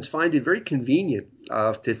presidents find it very convenient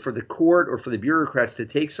for the court or for the bureaucrats to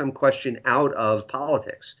take some question out of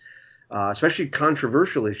politics, especially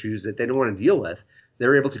controversial issues that they don't want to deal with.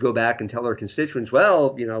 They're able to go back and tell their constituents,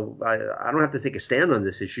 well, I don't have to take a stand on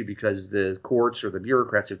this issue because the courts or the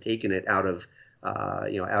bureaucrats have taken it out of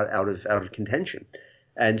contention.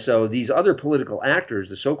 And so these other political actors,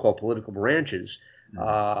 the so-called political branches,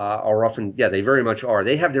 are often, they very much are.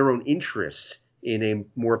 They have their own interests in a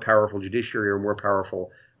more powerful judiciary or more powerful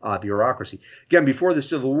bureaucracy. Again, before the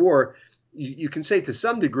Civil War, you can say to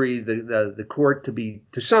some degree the court could be,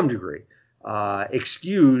 to some degree,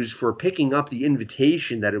 excused for picking up the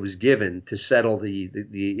invitation that it was given to settle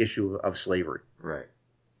the issue of slavery. Right.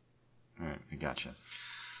 All right, I gotcha.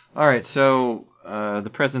 All right, so the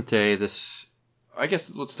present day, I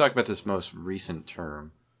guess let's talk about this most recent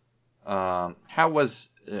term. How was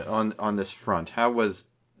on this front? How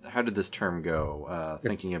did this term go?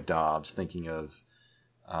 Thinking of Dobbs, thinking of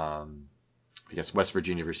I guess West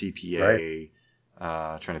Virginia versus EPA.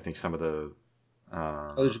 Right. Trying to think some of the.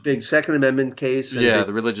 There's a big Second Amendment case. The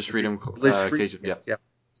religious freedom case. Yeah.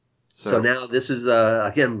 So now this is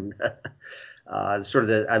again sort of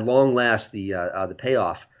at long last the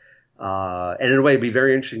payoff. And in a way, it'd be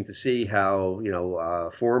very interesting to see how,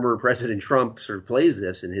 former President Trump sort of plays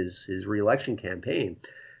this in his reelection campaign.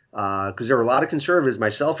 Because there were a lot of conservatives,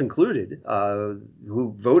 myself included,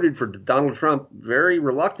 who voted for Donald Trump very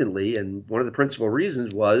reluctantly. And one of the principal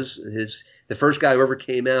reasons was the first guy who ever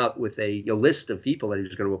came out with a list of people that he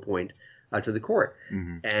was going to appoint to the court.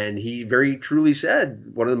 Mm-hmm. And he very truly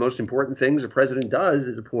said one of the most important things a president does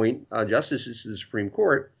is appoint justices to the Supreme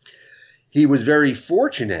Court. He was very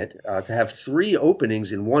fortunate to have 3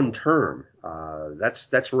 openings in one term.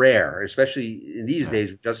 That's rare, especially in these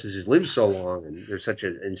days. Justices live so long, and there's such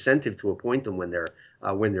an incentive to appoint them when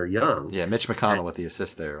they're young. Yeah, Mitch McConnell with the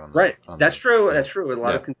assist there. That's true. Yeah. That's true. A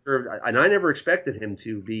lot of conservatives, and I never expected him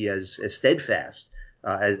to be as steadfast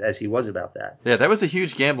as he was about that. Yeah, that was a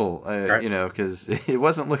huge gamble, because it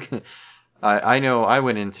wasn't looking. I know I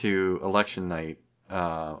went into election night.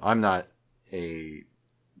 I'm not a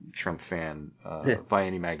Trump fan by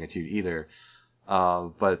any magnitude either.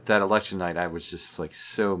 But that election night, I was just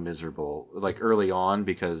so miserable, early on,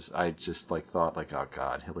 because I just thought oh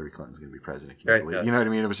God, Hillary Clinton's going to be president. Can you believe? You know what I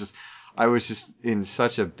mean? I was just in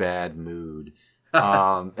such a bad mood.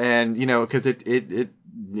 And because it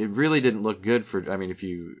really didn't look good if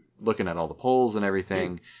you looking at all the polls and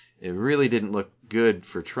everything, it really didn't look good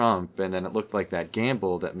for Trump. And then it looked like that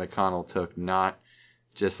gamble that McConnell took, not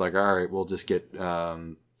just all right, we'll just get,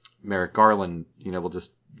 Merrick Garland, we'll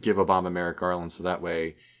just give Obama Merrick Garland so that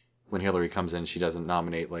way when Hillary comes in, she doesn't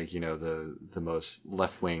nominate the most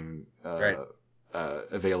left-wing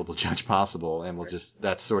available judge possible, and we'll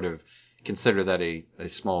that's sort of consider that a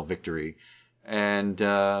small victory. And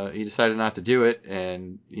he decided not to do it,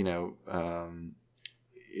 and it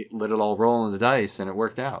let it all roll in the dice, and it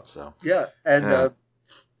worked out. So there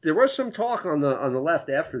was some talk on the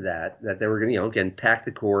left after that they were going to again pack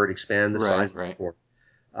the court, expand the size of the court.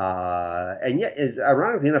 And yet,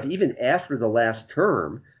 ironically enough, even after the last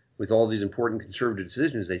term, with all these important conservative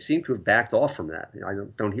decisions, they seem to have backed off from that. I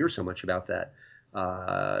don't hear so much about that,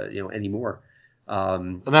 anymore.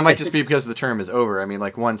 Well, that might just be because the term is over.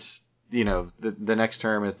 Once the next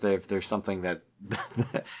term, if there's something that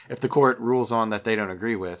if the court rules on that they don't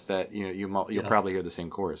agree with, that you'll probably hear the same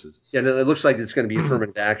choruses. Yeah, no, it looks like it's going to be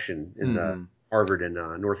affirmative action in the Harvard and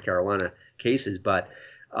North Carolina cases, but.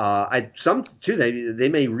 They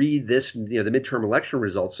may read this, the midterm election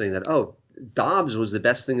results saying that, Dobbs was the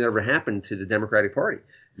best thing that ever happened to the Democratic Party.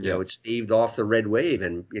 It staved off the red wave.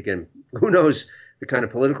 And again, who knows the kind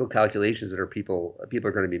of political calculations that people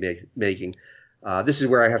are going to be making. This is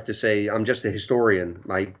where I have to say I'm just a historian.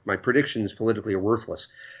 My predictions politically are worthless.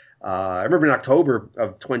 I remember in October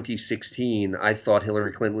of 2016, I thought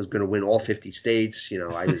Hillary Clinton was going to win all 50 states.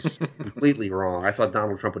 I was completely wrong. I thought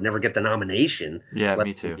Donald Trump would never get the nomination. Yeah,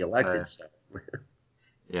 me too. Be elected.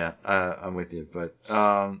 I'm with you. But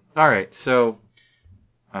all right, so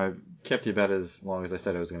I kept you about as long as I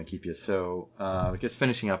said I was going to keep you. So I guess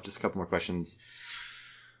finishing up, just a couple more questions.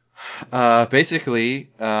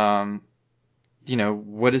 Basically, what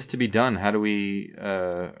is to be done? How do we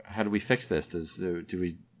fix this?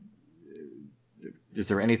 Is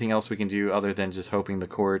there anything else we can do other than just hoping the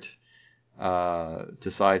court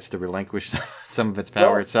decides to relinquish some of its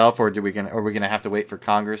power itself, or are we going to have to wait for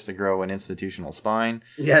Congress to grow an institutional spine?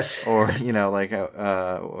 Yes. Or what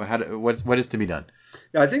is to be done?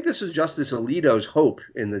 Yeah, I think this is Justice Alito's hope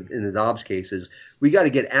in the Dobbs cases. We got to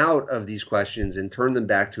get out of these questions and turn them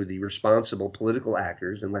back to the responsible political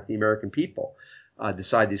actors and let the American people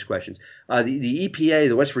decide these questions. The EPA,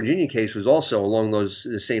 the West Virginia case, was also along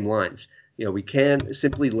the same lines. We can't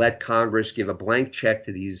simply let Congress give a blank check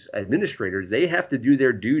to these administrators. They have to do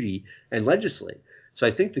their duty and legislate. So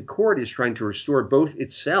I think the court is trying to restore both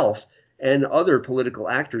itself and other political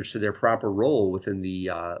actors to their proper role within the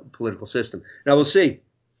political system. Now we'll see.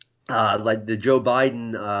 Like the Joe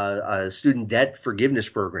Biden student debt forgiveness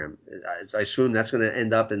program, I assume that's going to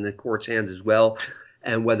end up in the court's hands as well.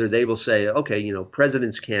 And whether they will say, okay,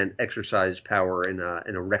 presidents can't exercise power in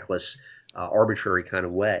a reckless, arbitrary kind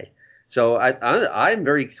of way. So I'm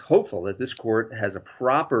very hopeful that this court has a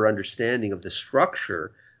proper understanding of the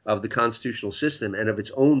structure of the constitutional system and of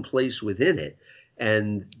its own place within it,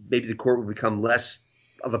 and maybe the court will become less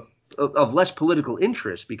political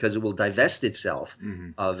interest because it will divest itself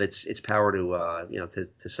of its power to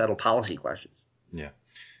settle policy questions. Yeah.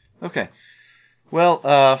 Okay.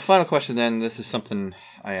 Well, final question then. This is something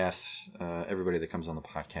I ask everybody that comes on the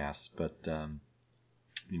podcast, but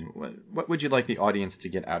what would you like the audience to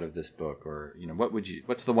get out of this book, or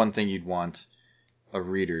what's the one thing you'd want a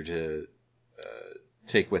reader to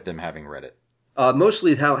take with them having read it?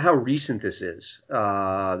 Mostly how recent this is.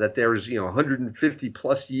 That there's 150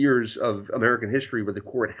 plus years of American history where the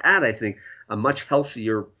court had, I think, a much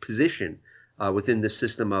healthier position within the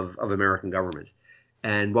system of American government.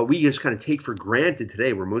 And what we just kind of take for granted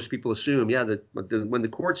today, where most people assume, that when the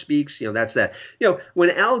court speaks, that's that. When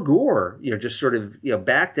Al Gore, just sort of,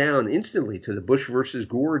 backed down instantly to the Bush versus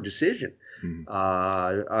Gore decision.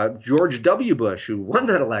 George W. Bush, who won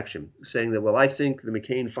that election, saying that, well, I think the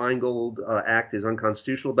McCain-Feingold Act is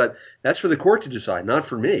unconstitutional, but that's for the court to decide, not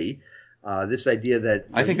for me. This idea that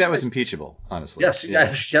I think that was impeachable, honestly. Yes,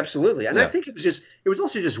 absolutely, and I think it was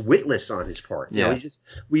also just witless on his part.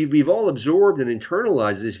 We've all absorbed and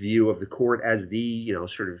internalized this view of the court as the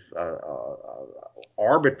sort of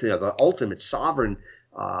arbiter, the ultimate sovereign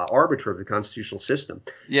arbiter of the constitutional system.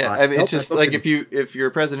 It's just like if you're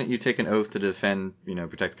a president, you take an oath to defend,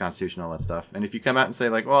 protect the Constitution, all that stuff, and if you come out and say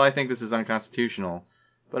like, well, I think this is unconstitutional,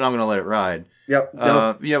 but I'm going to let it ride.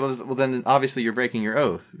 Well, then obviously you're breaking your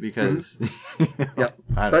oath because.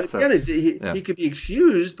 But again, he could be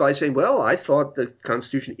excused by saying, "Well, I thought the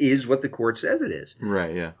Constitution is what the court says it is."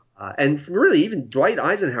 Right. Yeah. And really, even Dwight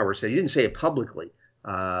Eisenhower said, he didn't say it publicly,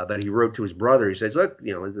 but he wrote to his brother. He says, "Look,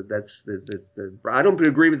 that's the I don't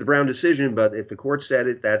agree with the Brown decision, but if the court said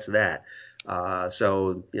it, that's that."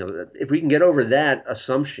 So if we can get over that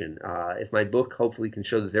assumption, if my book hopefully can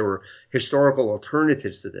show that there were historical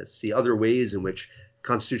alternatives to this, the other ways in which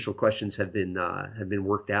constitutional questions have been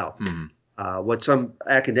worked out, what some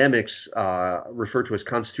academics refer to as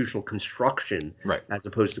constitutional construction, right, as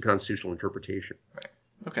opposed to constitutional interpretation. Right.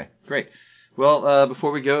 Okay. Great. Well,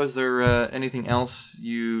 before we go, is there anything else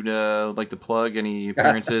you'd like to plug? Any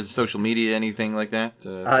appearances, social media, anything like that?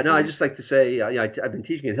 No, I'd just like to say I've been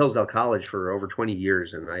teaching at Hillsdale College for over 20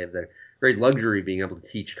 years, and I have the great luxury of being able to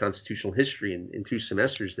teach constitutional history in 2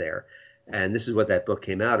 semesters there. And this is what that book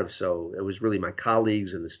came out of. So it was really my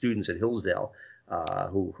colleagues and the students at Hillsdale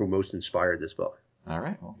who most inspired this book. All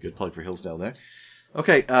right. Well, good plug for Hillsdale there.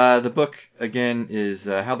 Okay, the book, again, is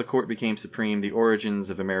How the Court Became Supreme, The Origins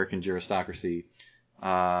of American Juristocracy.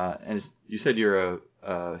 And as you said, you're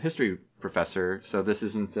a history professor, so this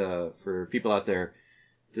isn't, for people out there,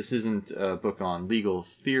 this isn't a book on legal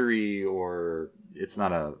theory, or it's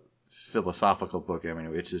not a philosophical book. I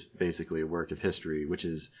mean, it's just basically a work of history, which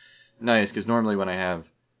is nice, because normally when I have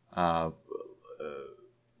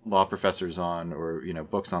law professors on, or,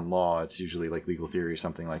 books on law, it's usually like legal theory or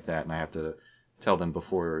something like that, and I have to tell them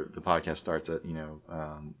before the podcast starts that,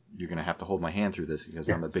 you're going to have to hold my hand through this because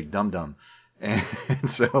I'm a big dum-dum. And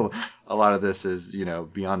so a lot of this is,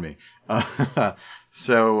 beyond me.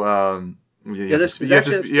 So you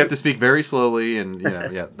have to speak very slowly and,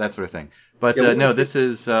 that sort of thing. But no, this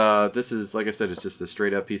is, like I said, it's just a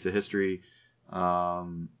straight up piece of history.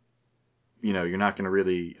 You're not going to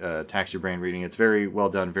really tax your brain reading. It's very well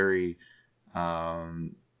done. Very, the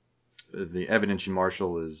evidence you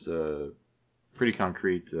marshal is pretty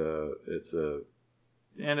concrete. It's a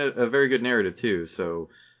very good narrative too. So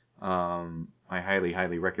I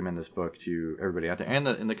highly recommend this book to everybody out there. And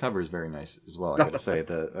the cover is very nice as well. I got to say,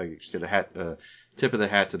 I get a tip of the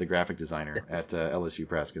hat to the graphic designer at LSU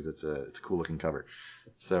Press, because it's a cool looking cover.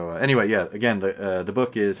 So anyway, again, the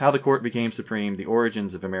book is How the Court Became Supreme: The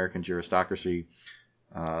Origins of American Juristocracy.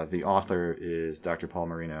 The author is Dr. Paul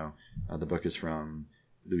Moreno. The book is from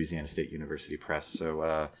Louisiana State University Press.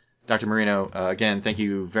 So Dr. Moreno, again, thank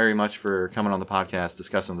you very much for coming on the podcast,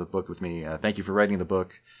 discussing the book with me. Thank you for writing the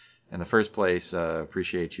book in the first place.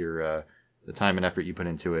 Appreciate your the time and effort you put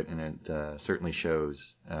into it, and it certainly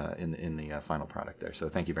shows in the final product there. So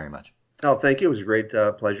thank you very much. Oh, thank you. It was a great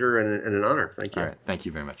pleasure and an honor. Thank you. All right. Thank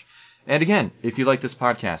you very much. And again, if you like this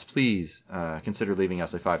podcast, please consider leaving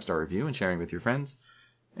us a 5-star review and sharing with your friends.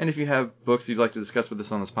 And if you have books you'd like to discuss with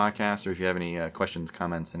us on this podcast, or if you have any questions,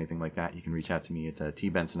 comments, anything like that, you can reach out to me at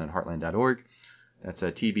tbenson@heartland.org. That's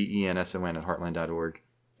tbenson@heartland.org.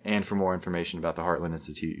 And for more information about the Heartland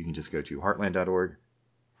Institute, you can just go to heartland.org.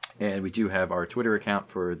 And we do have our Twitter account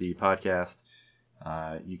for the podcast.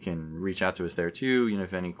 You can reach out to us there too. If you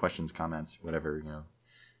have any questions, comments, whatever,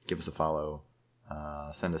 give us a follow,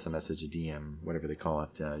 send us a message, a DM, whatever they call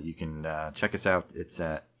it. You can check us out. It's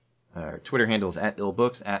at our Twitter handle is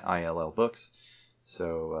 @illbooks, @ILLbooks.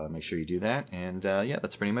 So make sure you do that. And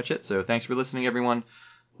that's pretty much it. So thanks for listening, everyone.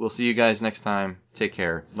 We'll see you guys next time. Take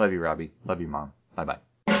care. Love you, Robbie. Love you, Mom. Bye-bye.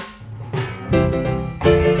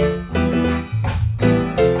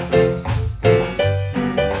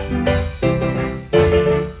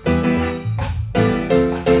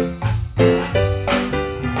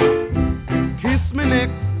 Kiss me neck,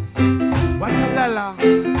 what a lala.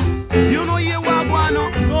 You know you are one, no?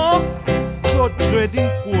 Judge Redding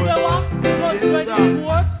Court.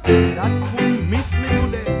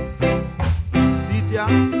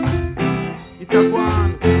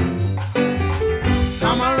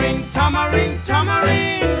 tamarind,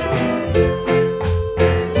 tamarind.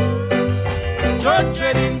 Judge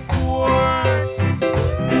Dredd in court.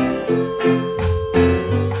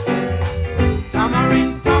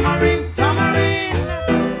 Tamarind, tamarind, tamarind.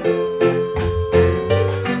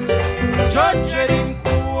 Judge Dredd in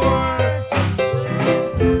court.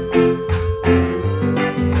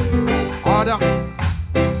 Order.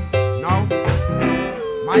 Now,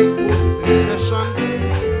 my court is in session.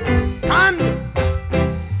 Stand.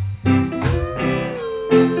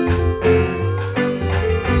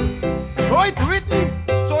 So it's written,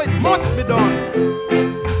 so it must be done.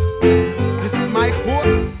 This is my court,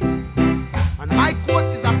 and my court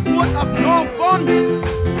is a court of no fun.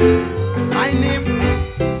 My name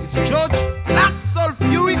is Judge Black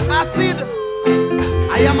Sulfuric Acid.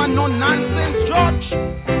 I am a no-nonsense judge.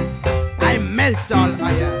 I melt all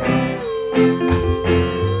iron.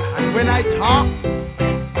 And when I talk,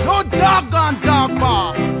 no doggone dog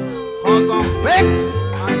bark, cause I'm vexed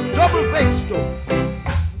and double vexed too.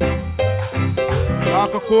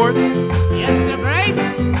 Darker court, Yes, Your Grace.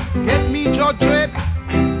 get me Judge Dredd.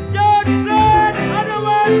 Judge Dredd,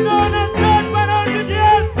 otherwise known as Judge 100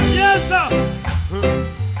 years. Yes, sir.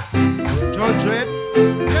 Judge Dredd,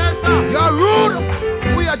 Yes, sir. you're rude.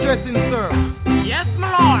 Who you addressing, sir? Yes, my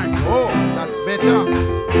lord. Oh, that's better.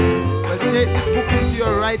 Well, take this book into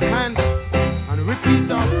your right hand and repeat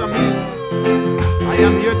after me. I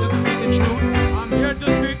am here to speak the truth. I'm here to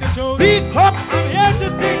speak the truth. Speak up I'm here to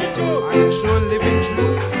speak the truth. and the true and living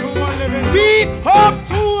truth. True and living truth. Speak up.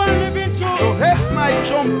 True and living truth. So help my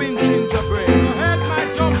jumping gingerbread. You heard my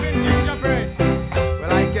jumping gingerbread.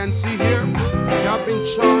 Well, I can see here you have been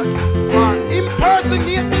charged for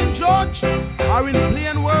impersonating judge, or in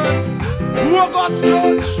plain words, bogus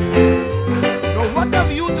judge. Now, what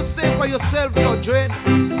have you to say for yourself, Judge Dredd?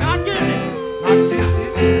 Not guilty. Not guilty?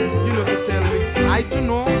 You know to tell me. I to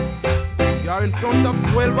know. You are in front of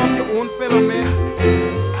 12 of your own fellow men.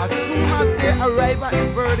 As soon as they arrive at the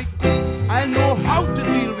verdict, I know how to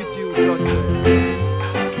deal with you, Judge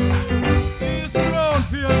Dredd. He's blown,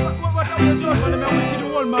 Pierce. What are you doing, man? I'm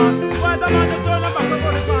wicked old man. Why is the man just turn back for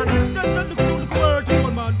the man? Just look word to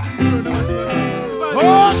old man.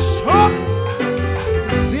 Hush up!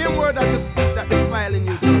 The same word that you speak that they file in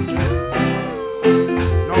you, Judge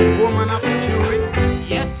Dredd. Now, woman of the jury,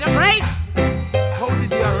 Yes, Your Grace. how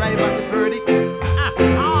did you arrive at the verdict?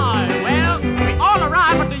 Well, we all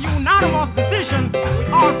arrived at the unanimous decision. We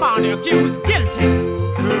all found the accused guilty.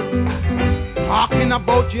 Talking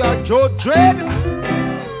about your Judge Dredd?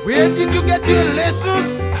 Where did you get your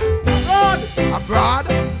lessons? Fraud. Abroad?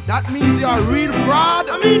 That means you're a real fraud.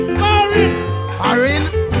 I mean, foreign. Foreign?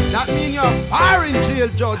 That means you're foreign jail,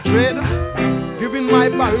 Judge Dredd. Giving my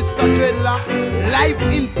barrister dreadlock life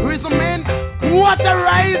imprisonment. Who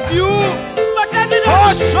authorized you? But then you know.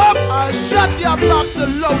 Hush up! I'll shut your box, a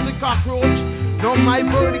lousy cockroach. Now my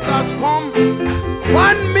verdict has come.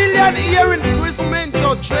 1 million year imprisonment,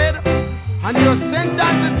 Judge Dredd. And your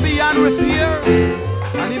sentence is beyond repairs.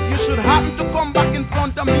 And if you should happen to come back in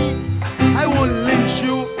front of me, I won't lynch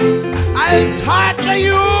you. I'll tie